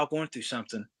 We're all going through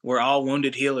something. We're all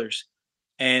wounded healers,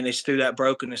 and it's through that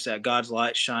brokenness that God's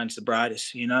light shines the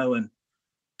brightest, and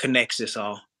connects us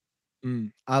all.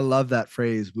 I love that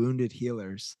phrase, wounded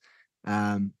healers.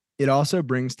 It also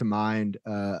brings to mind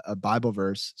a Bible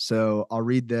verse. So I'll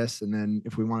read this, and then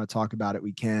if we want to talk about it,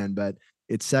 we can. But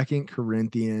it's Second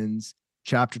Corinthians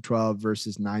chapter 12,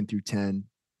 verses 9 through 10.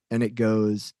 And it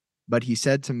goes, "But he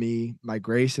said to me, my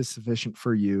grace is sufficient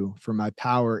for you, for my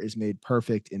power is made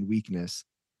perfect in weakness.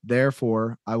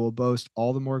 Therefore, I will boast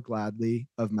all the more gladly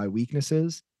of my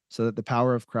weaknesses, so that the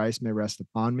power of Christ may rest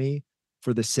upon me.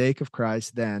 For the sake of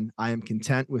Christ, then, I am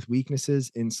content with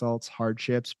weaknesses, insults,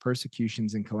 hardships,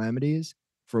 persecutions, and calamities.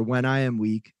 For when I am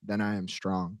weak, then I am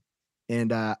strong."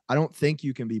 And I don't think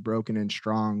you can be broken and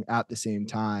strong at the same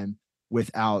time.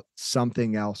 without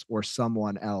something else or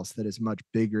someone else that is much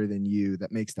bigger than you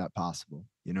that makes that possible,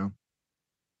 you know?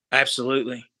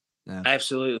 Absolutely. Yeah.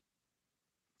 Absolutely.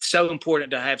 So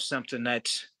important to have something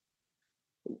that's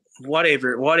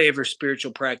whatever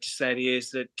spiritual practice that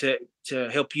is, that to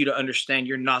help you to understand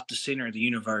you're not the center of the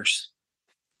universe.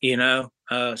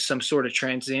 Some sort of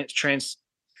transcendent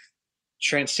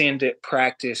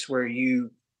practice where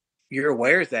you're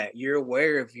aware of that. You're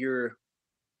aware of your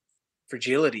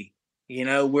fragility.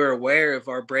 We're aware of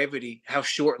our brevity, how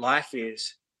short life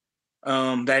is,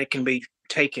 that it can be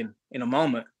taken in a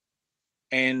moment.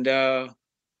 And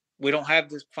we don't have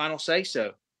the final say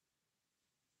so.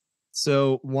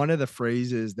 So one of the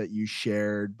phrases that you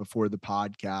shared before the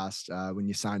podcast, when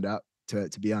you signed up to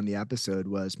be on the episode,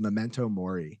 was memento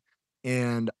mori.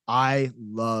 And I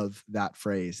love that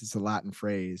phrase. It's a Latin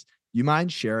phrase. You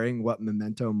mind sharing what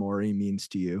memento mori means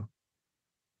to you?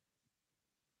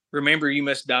 Remember, you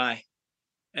must die.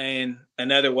 And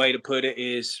another way to put it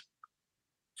is,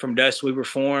 from dust we were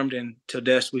formed, and to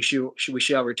dust we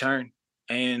shall return.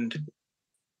 And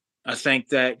I think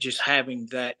that just having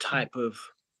that type of,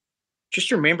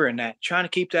 just remembering that, trying to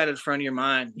keep that at the front of your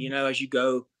mind, as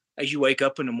you wake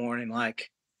up in the morning,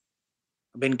 like,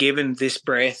 I've been given this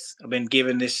breath, I've been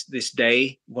given this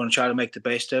day. I'm going to try to make the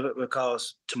best of it,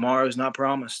 because tomorrow is not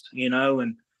promised,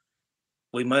 and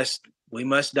we must we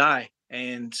must die.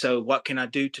 And so, what can I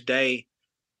do today?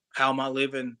 How am I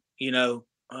living?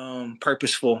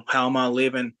 Purposeful. How am I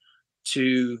living?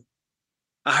 To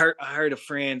I heard a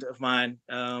friend of mine.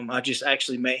 I just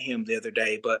actually met him the other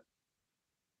day, but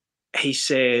he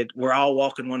said, "We're all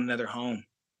walking one another home.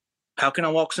 How can I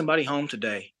walk somebody home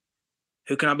today?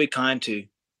 Who can I be kind to?"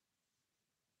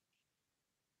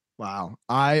 Wow.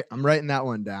 I'm writing that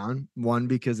one down. One,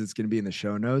 because it's going to be in the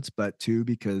show notes, but two,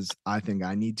 because I think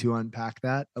I need to unpack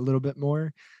that a little bit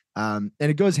more. And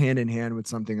it goes hand in hand with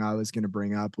something I was going to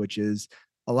bring up, which is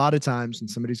a lot of times when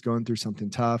somebody's going through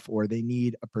something tough or they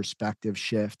need a perspective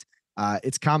shift,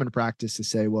 it's common practice to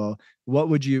say, well, what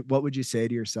would you say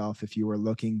to yourself if you were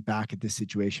looking back at this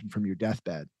situation from your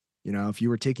deathbed? If you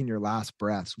were taking your last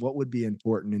breaths, what would be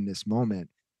important in this moment?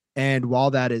 And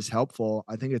while that is helpful,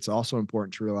 I think it's also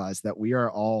important to realize that we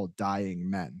are all dying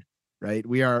men, right?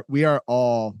 We are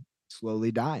all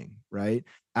slowly dying, right?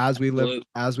 As we live Absolutely.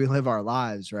 as we live our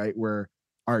lives, right? Where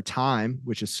our time,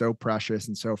 which is so precious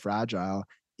and so fragile,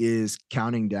 is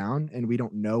counting down and we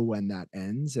don't know when that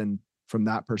ends. And from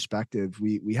that perspective,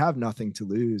 we have nothing to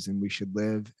lose and we should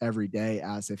live every day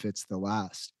as if it's the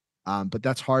last. But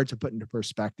that's hard to put into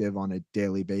perspective on a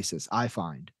daily basis, I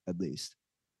find, at least.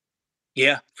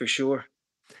 Yeah, for sure.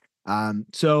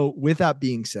 So with that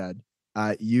being said,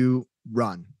 you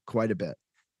run quite a bit.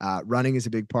 Running is a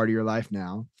big part of your life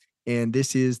now. And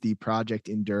this is the Project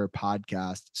Endure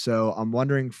podcast. So I'm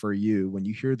wondering, for you, when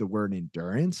you hear the word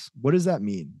endurance, what does that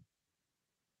mean?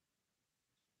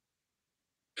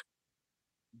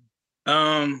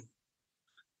 Um,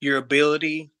 your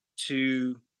ability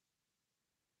to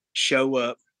show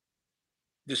up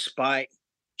despite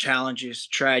challenges,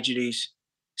 tragedies,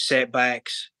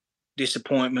 setbacks,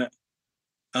 disappointment,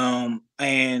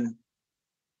 and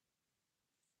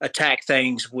attack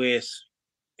things with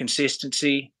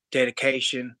consistency,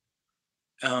 dedication,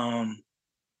 um,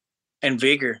 and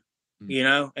vigor.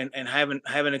 Mm, And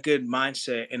having a good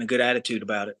mindset and a good attitude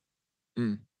about it.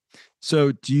 mm.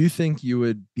 So do you think you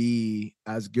would be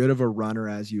as good of a runner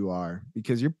as you are?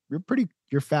 Because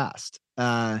you're fast.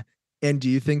 And do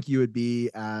you think you would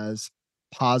be as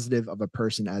positive of a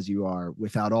person as you are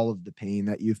without all of the pain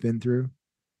that you've been through?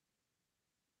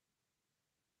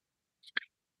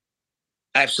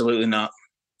 Absolutely not.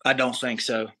 I don't think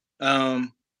so.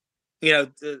 Um, you know,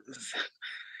 the,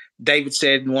 David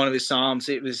said in one of his psalms,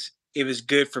 it was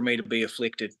good for me to be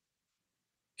afflicted,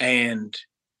 and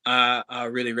I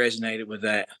really resonated with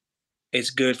that.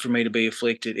 It's good for me to be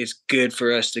afflicted. It's good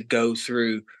for us to go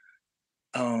through.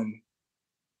 Um,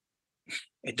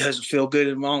 it doesn't feel good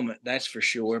in the moment, that's for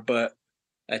sure, but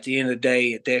at the end of the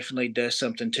day, it definitely does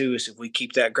something to us if we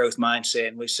keep that growth mindset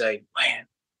and we say, "Man,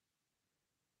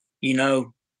 you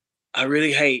know, I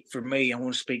really hate for me. I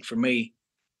want to speak for me.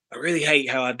 I really hate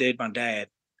how I did my dad,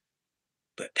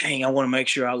 but dang, I want to make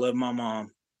sure I love my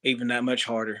mom even that much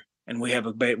harder, and we have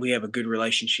a good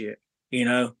relationship." You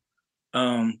know,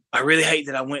 I really hate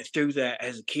that I went through that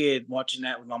as a kid, watching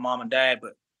that with my mom and dad,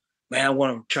 but man, I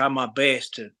want to try my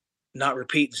best to not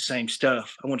repeat the same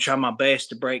stuff. I want to try my best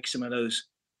to break some of those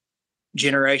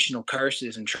generational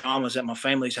curses and traumas that my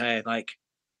family's had. Like,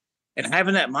 and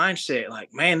having that mindset,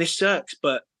 like, man, this sucks,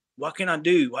 but what can I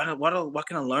do? What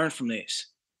can I learn from this?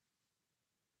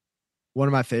 One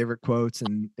of my favorite quotes,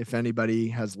 and if anybody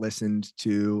has listened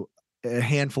to a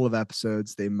handful of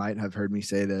episodes, they might have heard me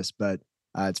say this, but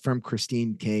it's from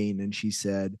Christine Kane, and she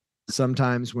said,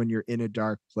 "Sometimes when you're in a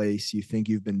dark place, you think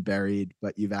you've been buried,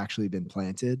 but you've actually been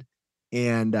planted."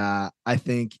 And I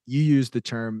think you used the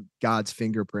term God's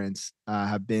fingerprints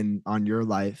have been on your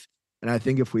life. And I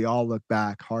think if we all look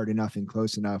back hard enough and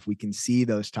close enough, we can see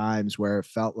those times where it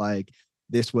felt like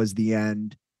this was the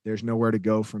end. There's nowhere to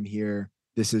go from here.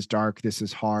 This is dark. This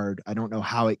is hard. I don't know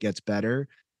how it gets better.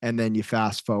 And then you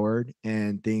fast forward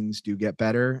and things do get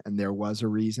better. And there was a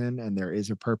reason and there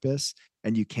is a purpose.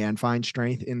 And you can find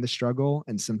strength in the struggle.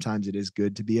 And sometimes it is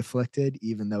good to be afflicted,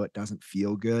 even though it doesn't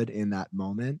feel good in that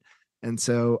moment. And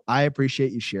so I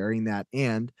appreciate you sharing that.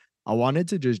 And I wanted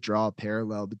to just draw a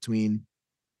parallel between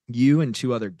you and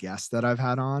two other guests that I've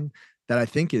had on that I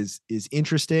think is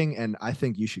interesting, and I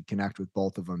think you should connect with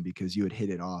both of them because you had hit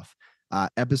it off.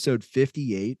 Episode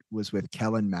 58 was with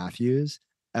Kellen Matthews.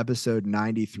 Episode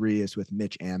 93 is with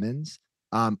Mitch Ammons.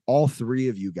 All three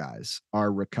of you guys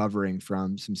are recovering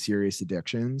from some serious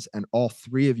addictions, and all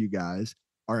three of you guys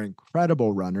are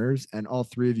incredible runners, and all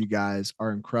three of you guys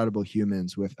are incredible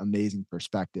humans with amazing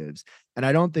perspectives. And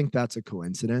I don't think that's a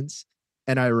coincidence.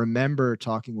 And I remember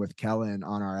talking with Kellen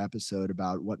on our episode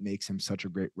about what makes him such a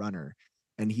great runner.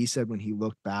 And he said when he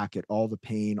looked back at all the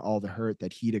pain, all the hurt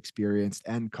that he'd experienced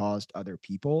and caused other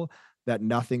people, that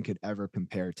nothing could ever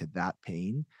compare to that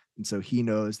pain. And so he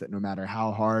knows that no matter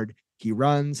how hard he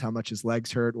runs, how much his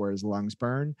legs hurt or his lungs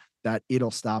burn, that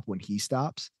it'll stop when he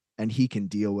stops. And he can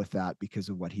deal with that because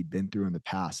of what he'd been through in the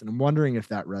past. And I'm wondering if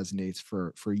that resonates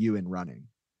for you in running.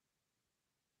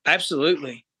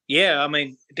 Absolutely. Yeah, I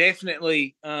mean,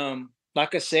 definitely.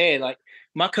 Like I said, like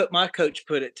my coach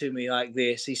put it to me like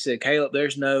this. He said, "Kallup,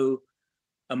 there's no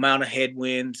amount of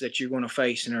headwinds that you're going to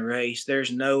face in a race. There's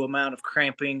no amount of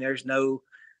cramping. There's no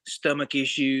stomach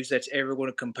issues that's ever going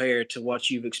to compare to what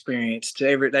you've experienced.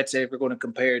 That's ever going to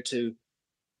compare to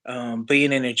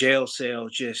being in a jail cell,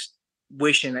 just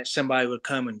wishing that somebody would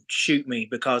come and shoot me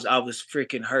because I was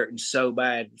freaking hurting so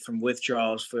bad from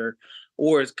withdrawals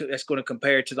or that's going to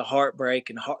compare to the heartbreak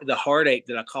and the heartache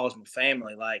that I caused my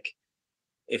family. Like,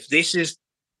 if this is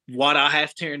what I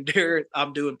have to endure,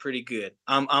 I'm doing pretty good.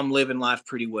 I'm living life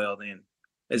pretty well. Then,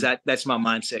 that's my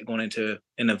mindset going into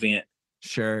an event.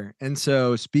 Sure. And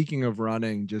so speaking of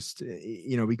running, just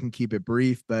we can keep it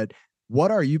brief, but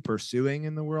what are you pursuing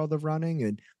in the world of running?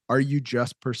 And are you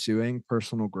just pursuing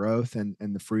personal growth and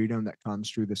the freedom that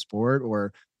comes through the sport?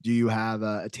 Or do you have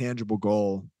a tangible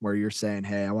goal where you're saying,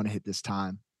 hey, I want to hit this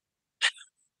time?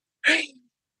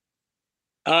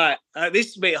 All right,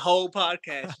 this will be a whole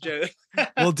podcast, Joe.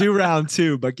 We'll do round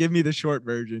two, but give me the short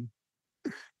version.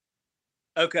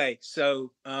 Okay,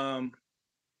 so a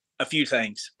few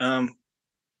things.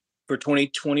 For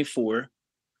 2024,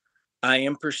 I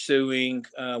am pursuing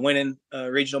winning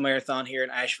a regional marathon here in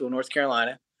Asheville, North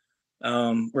Carolina.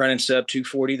 Running sub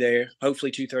 240 there,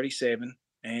 hopefully 237,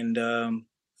 and a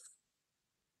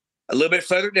little bit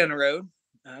further down the road,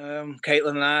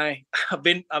 Caitlin and I,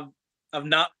 I've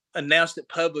not announced it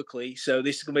publicly, so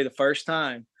this is gonna be the first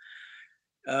time.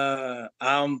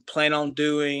 I'm planning on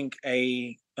doing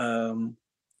a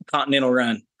continental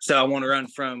run, so I want to run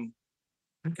from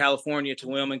California to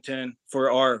Wilmington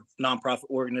for our nonprofit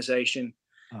organization.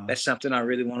 That's something I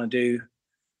really want to do.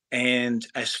 And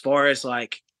as far as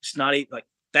like, it's not even like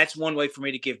that's one way for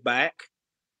me to give back.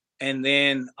 And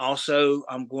then also,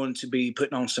 I'm going to be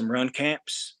putting on some run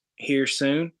camps here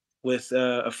soon with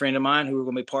a friend of mine who we're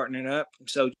going to be partnering up.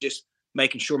 So just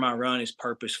making sure my run is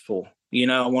purposeful.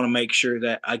 I want to make sure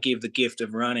that I give the gift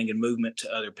of running and movement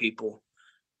to other people.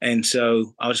 And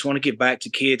so I just want to give back to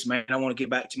kids, man. I want to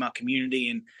give back to my community.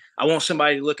 And I want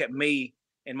somebody to look at me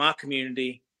and my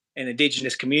community and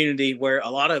indigenous community where a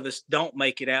lot of us don't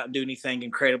make it out and do anything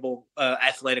incredible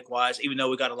athletic wise, even though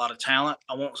we got a lot of talent.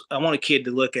 I want a kid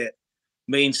to look at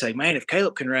me and say, man, if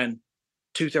Kallup can run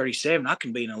 237, I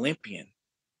can be an Olympian,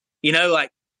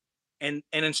 like, and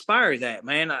inspire that,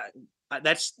 man.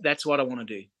 That's what I want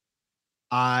to do.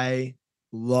 I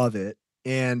love it.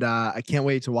 And I can't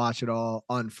wait to watch it all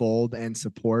unfold and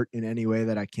support in any way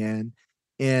that I can.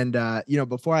 And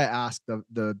before I ask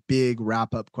the big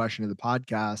wrap up question of the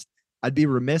podcast, I'd be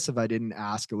remiss if I didn't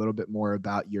ask a little bit more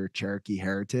about your Cherokee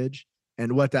heritage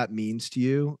and what that means to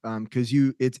you. Because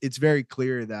it's very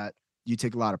clear that you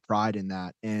take a lot of pride in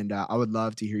that, and I would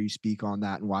love to hear you speak on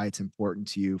that and why it's important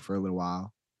to you for a little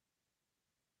while.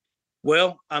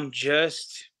 Well, I'm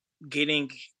just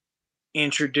getting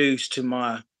introduced to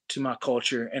my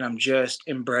culture, and I'm just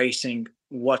embracing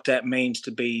what that means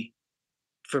to be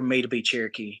for me to be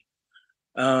Cherokee.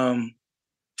 Um,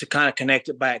 to kind of connect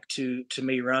it back to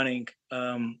me running,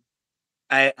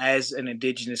 as an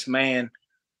indigenous man,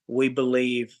 we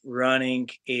believe running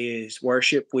is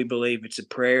worship. We believe it's a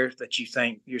prayer that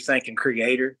you're thanking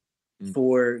Creator Mm.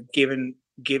 for giving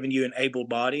you an able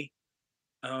body.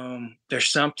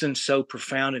 There's something so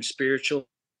profound and spiritual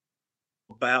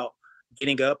about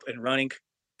getting up and running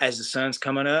as the sun's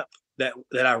coming up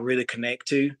that I really connect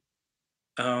to.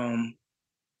 Um,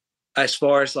 as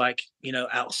far as like,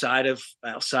 outside of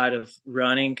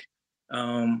running,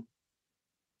 um,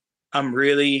 I'm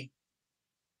really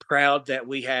proud that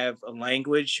we have a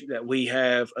language, that we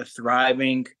have a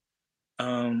thriving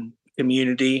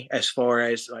community as far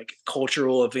as like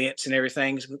cultural events and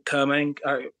everything's coming.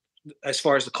 As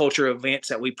far as the cultural events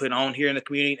that we put on here in the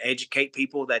community and educate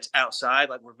people that's outside,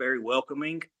 like we're very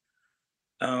welcoming.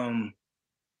 Um,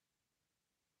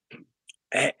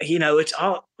 it's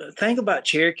all think about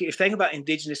Cherokee. Think about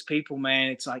indigenous people,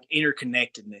 man. It's like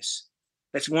interconnectedness.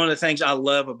 That's one of the things I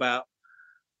love about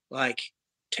like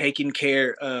taking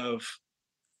care of.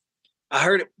 I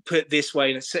heard it put this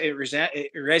way, and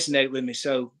it resonated with me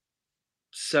so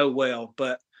well.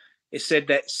 But it said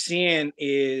that sin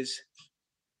is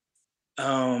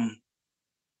um,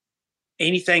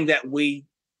 anything that we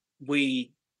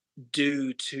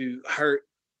do to hurt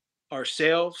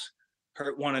ourselves,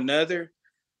 hurt one another.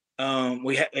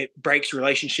 It breaks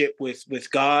relationship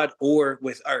with God or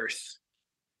with Earth,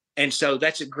 and so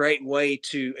that's a great way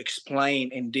to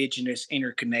explain indigenous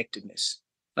interconnectedness.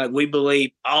 Like we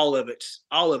believe all of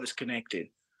it's connected.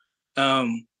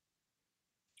 Um,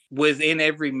 within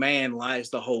every man lies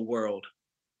the whole world.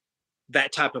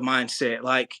 That type of mindset.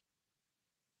 Like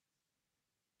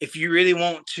if you really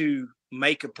want to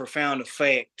make a profound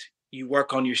effect, you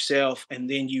work on yourself and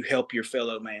then you help your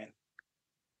fellow man.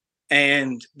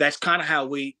 And that's kind of how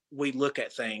we look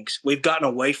at things. We've gotten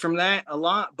away from that a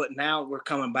lot, but now we're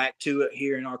coming back to it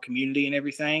here in our community and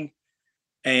everything.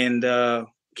 And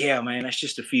yeah, man, that's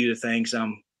just a few of the things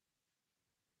I'm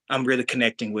really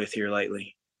connecting with here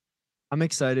lately. I'm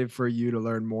excited for you to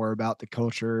learn more about the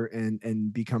culture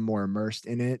and become more immersed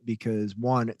in it because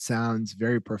one, it sounds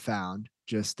very profound,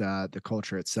 just the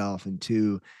culture itself, and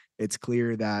two, it's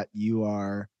clear that you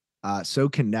are so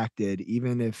connected,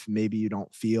 even if maybe you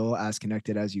don't feel as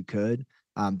connected as you could,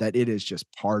 that it is just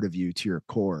part of you to your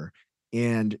core.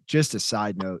 And just a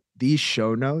side note, the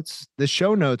show notes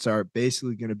are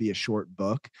basically going to be a short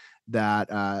book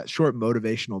that short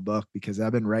motivational book because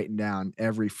I've been writing down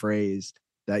every phrase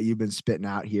that you've been spitting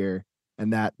out here,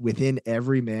 and that within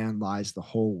every man lies the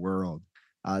whole world.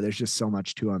 There's just so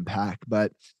much to unpack.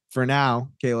 But for now,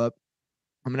 Kallup,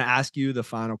 I'm going to ask you the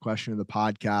final question of the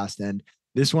podcast. And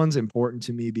this one's important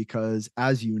to me because,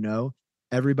 as you know,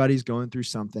 everybody's going through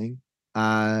something.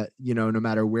 No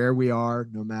matter where we are,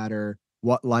 no matter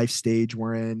what life stage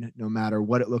we're in, no matter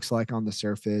what it looks like on the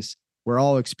surface, we're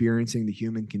all experiencing the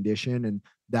human condition. And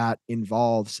that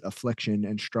involves affliction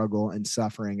and struggle and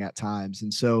suffering at times.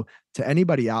 And so, to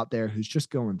anybody out there who's just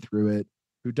going through it,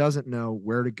 who doesn't know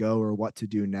where to go or what to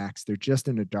do next, they're just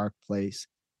in a dark place.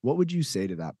 What would you say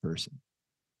to that person?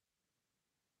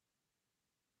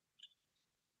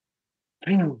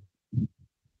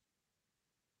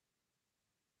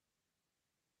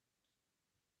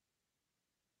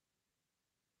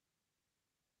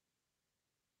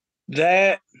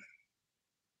 That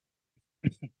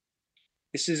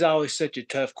this is always such a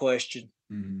tough question.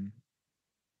 Mhm.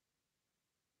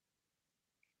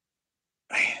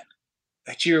 Man,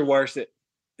 that you're worth it.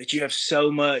 That you have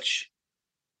so much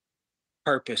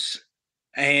purpose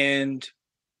and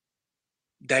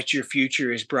that your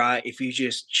future is bright if you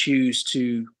just choose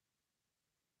to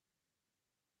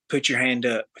put your hand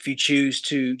up. If you choose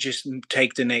to just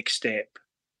take the next step.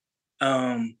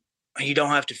 Um you don't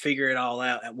have to figure it all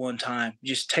out at one time.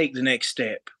 Just take the next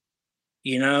step,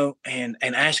 and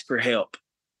ask for help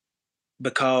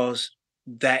because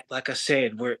that like I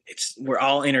said, we're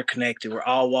all interconnected. We're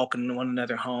all walking one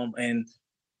another home and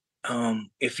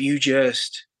if you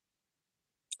just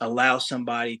allow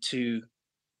somebody to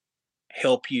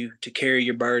help you to carry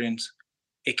your burdens,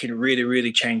 it can really,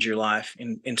 really change your life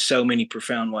in so many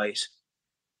profound ways.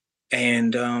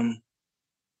 And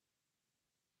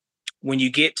when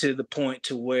you get to the point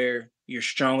to where you're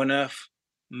strong enough,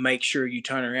 make sure you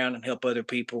turn around and help other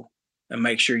people and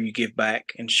make sure you give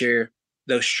back and share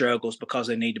those struggles because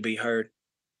they need to be heard.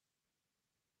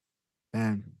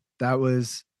 Man, that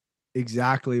was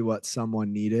exactly what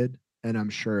someone needed, and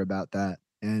I'm sure about that.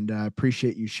 And I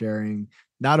appreciate you sharing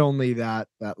not only that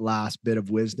last bit of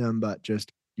wisdom, but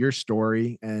just your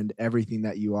story and everything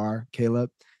that you are, Kallup.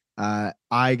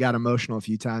 I got emotional a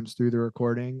few times through the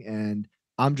recording, and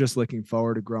I'm just looking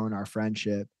forward to growing our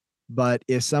friendship. But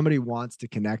if somebody wants to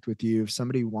connect with you, if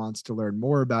somebody wants to learn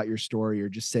more about your story or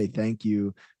just say thank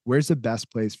you, where's the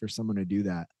best place for someone to do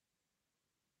that?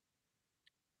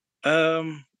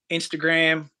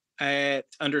 Instagram at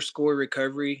underscore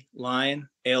recovery lion,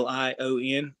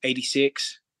 LION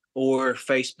 86, or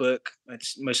Facebook.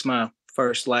 That's my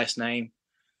first last name.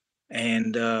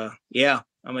 And yeah,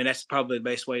 I mean, that's probably the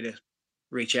best way to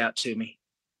reach out to me.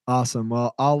 Awesome.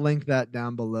 Well, I'll link that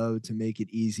down below to make it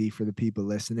easy for the people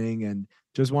listening. And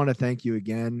just want to thank you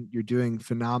again. You're doing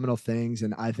phenomenal things.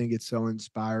 And I think it's so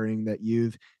inspiring that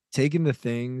you've taken the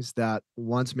things that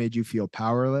once made you feel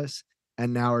powerless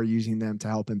and now are using them to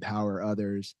help empower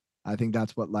others. I think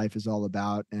that's what life is all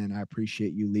about. And I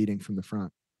appreciate you leading from the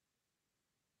front.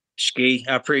 Ski,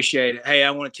 I appreciate it. Hey,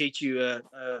 I want to teach you a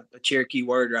Cherokee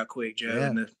word right quick, Joe, Yeah.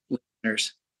 and the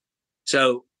listeners.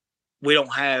 So we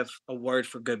don't have a word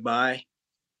for goodbye,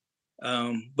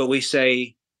 but we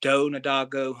say do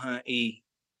nadago hunt e,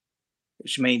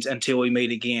 which means until we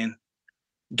meet again.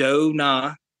 Do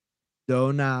na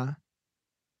Dona,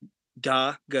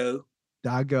 da go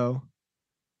dago,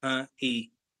 e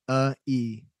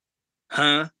e,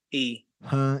 e.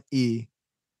 e.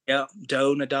 Yep,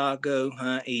 do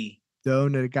nadago e.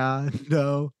 Donaga,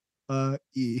 no,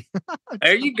 e.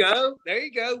 There you go. There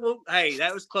you go. Well, hey,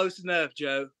 that was close enough,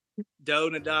 Joe. Do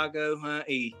nadago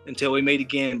e. Until we meet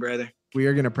again, brother. We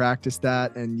are going to practice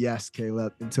that. And yes,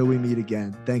 Kallup, until we meet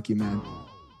again. Thank you, man.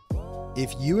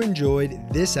 If you enjoyed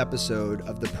this episode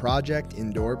of the Project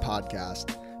Indoor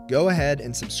podcast, go ahead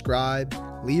and subscribe,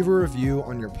 leave a review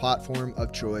on your platform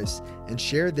of choice, and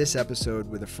share this episode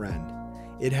with a friend.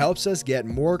 It helps us get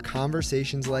more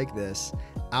conversations like this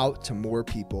out to more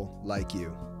people like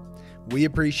you. We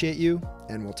appreciate you,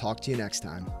 and we'll talk to you next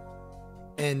time.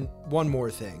 And one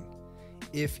more thing.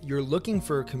 If you're looking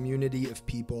for a community of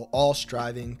people all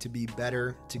striving to be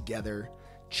better together,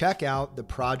 check out the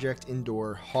Project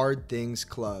Indoor Hard Things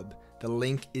Club. The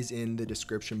link is in the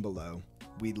description below.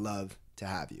 We'd love to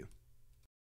have you.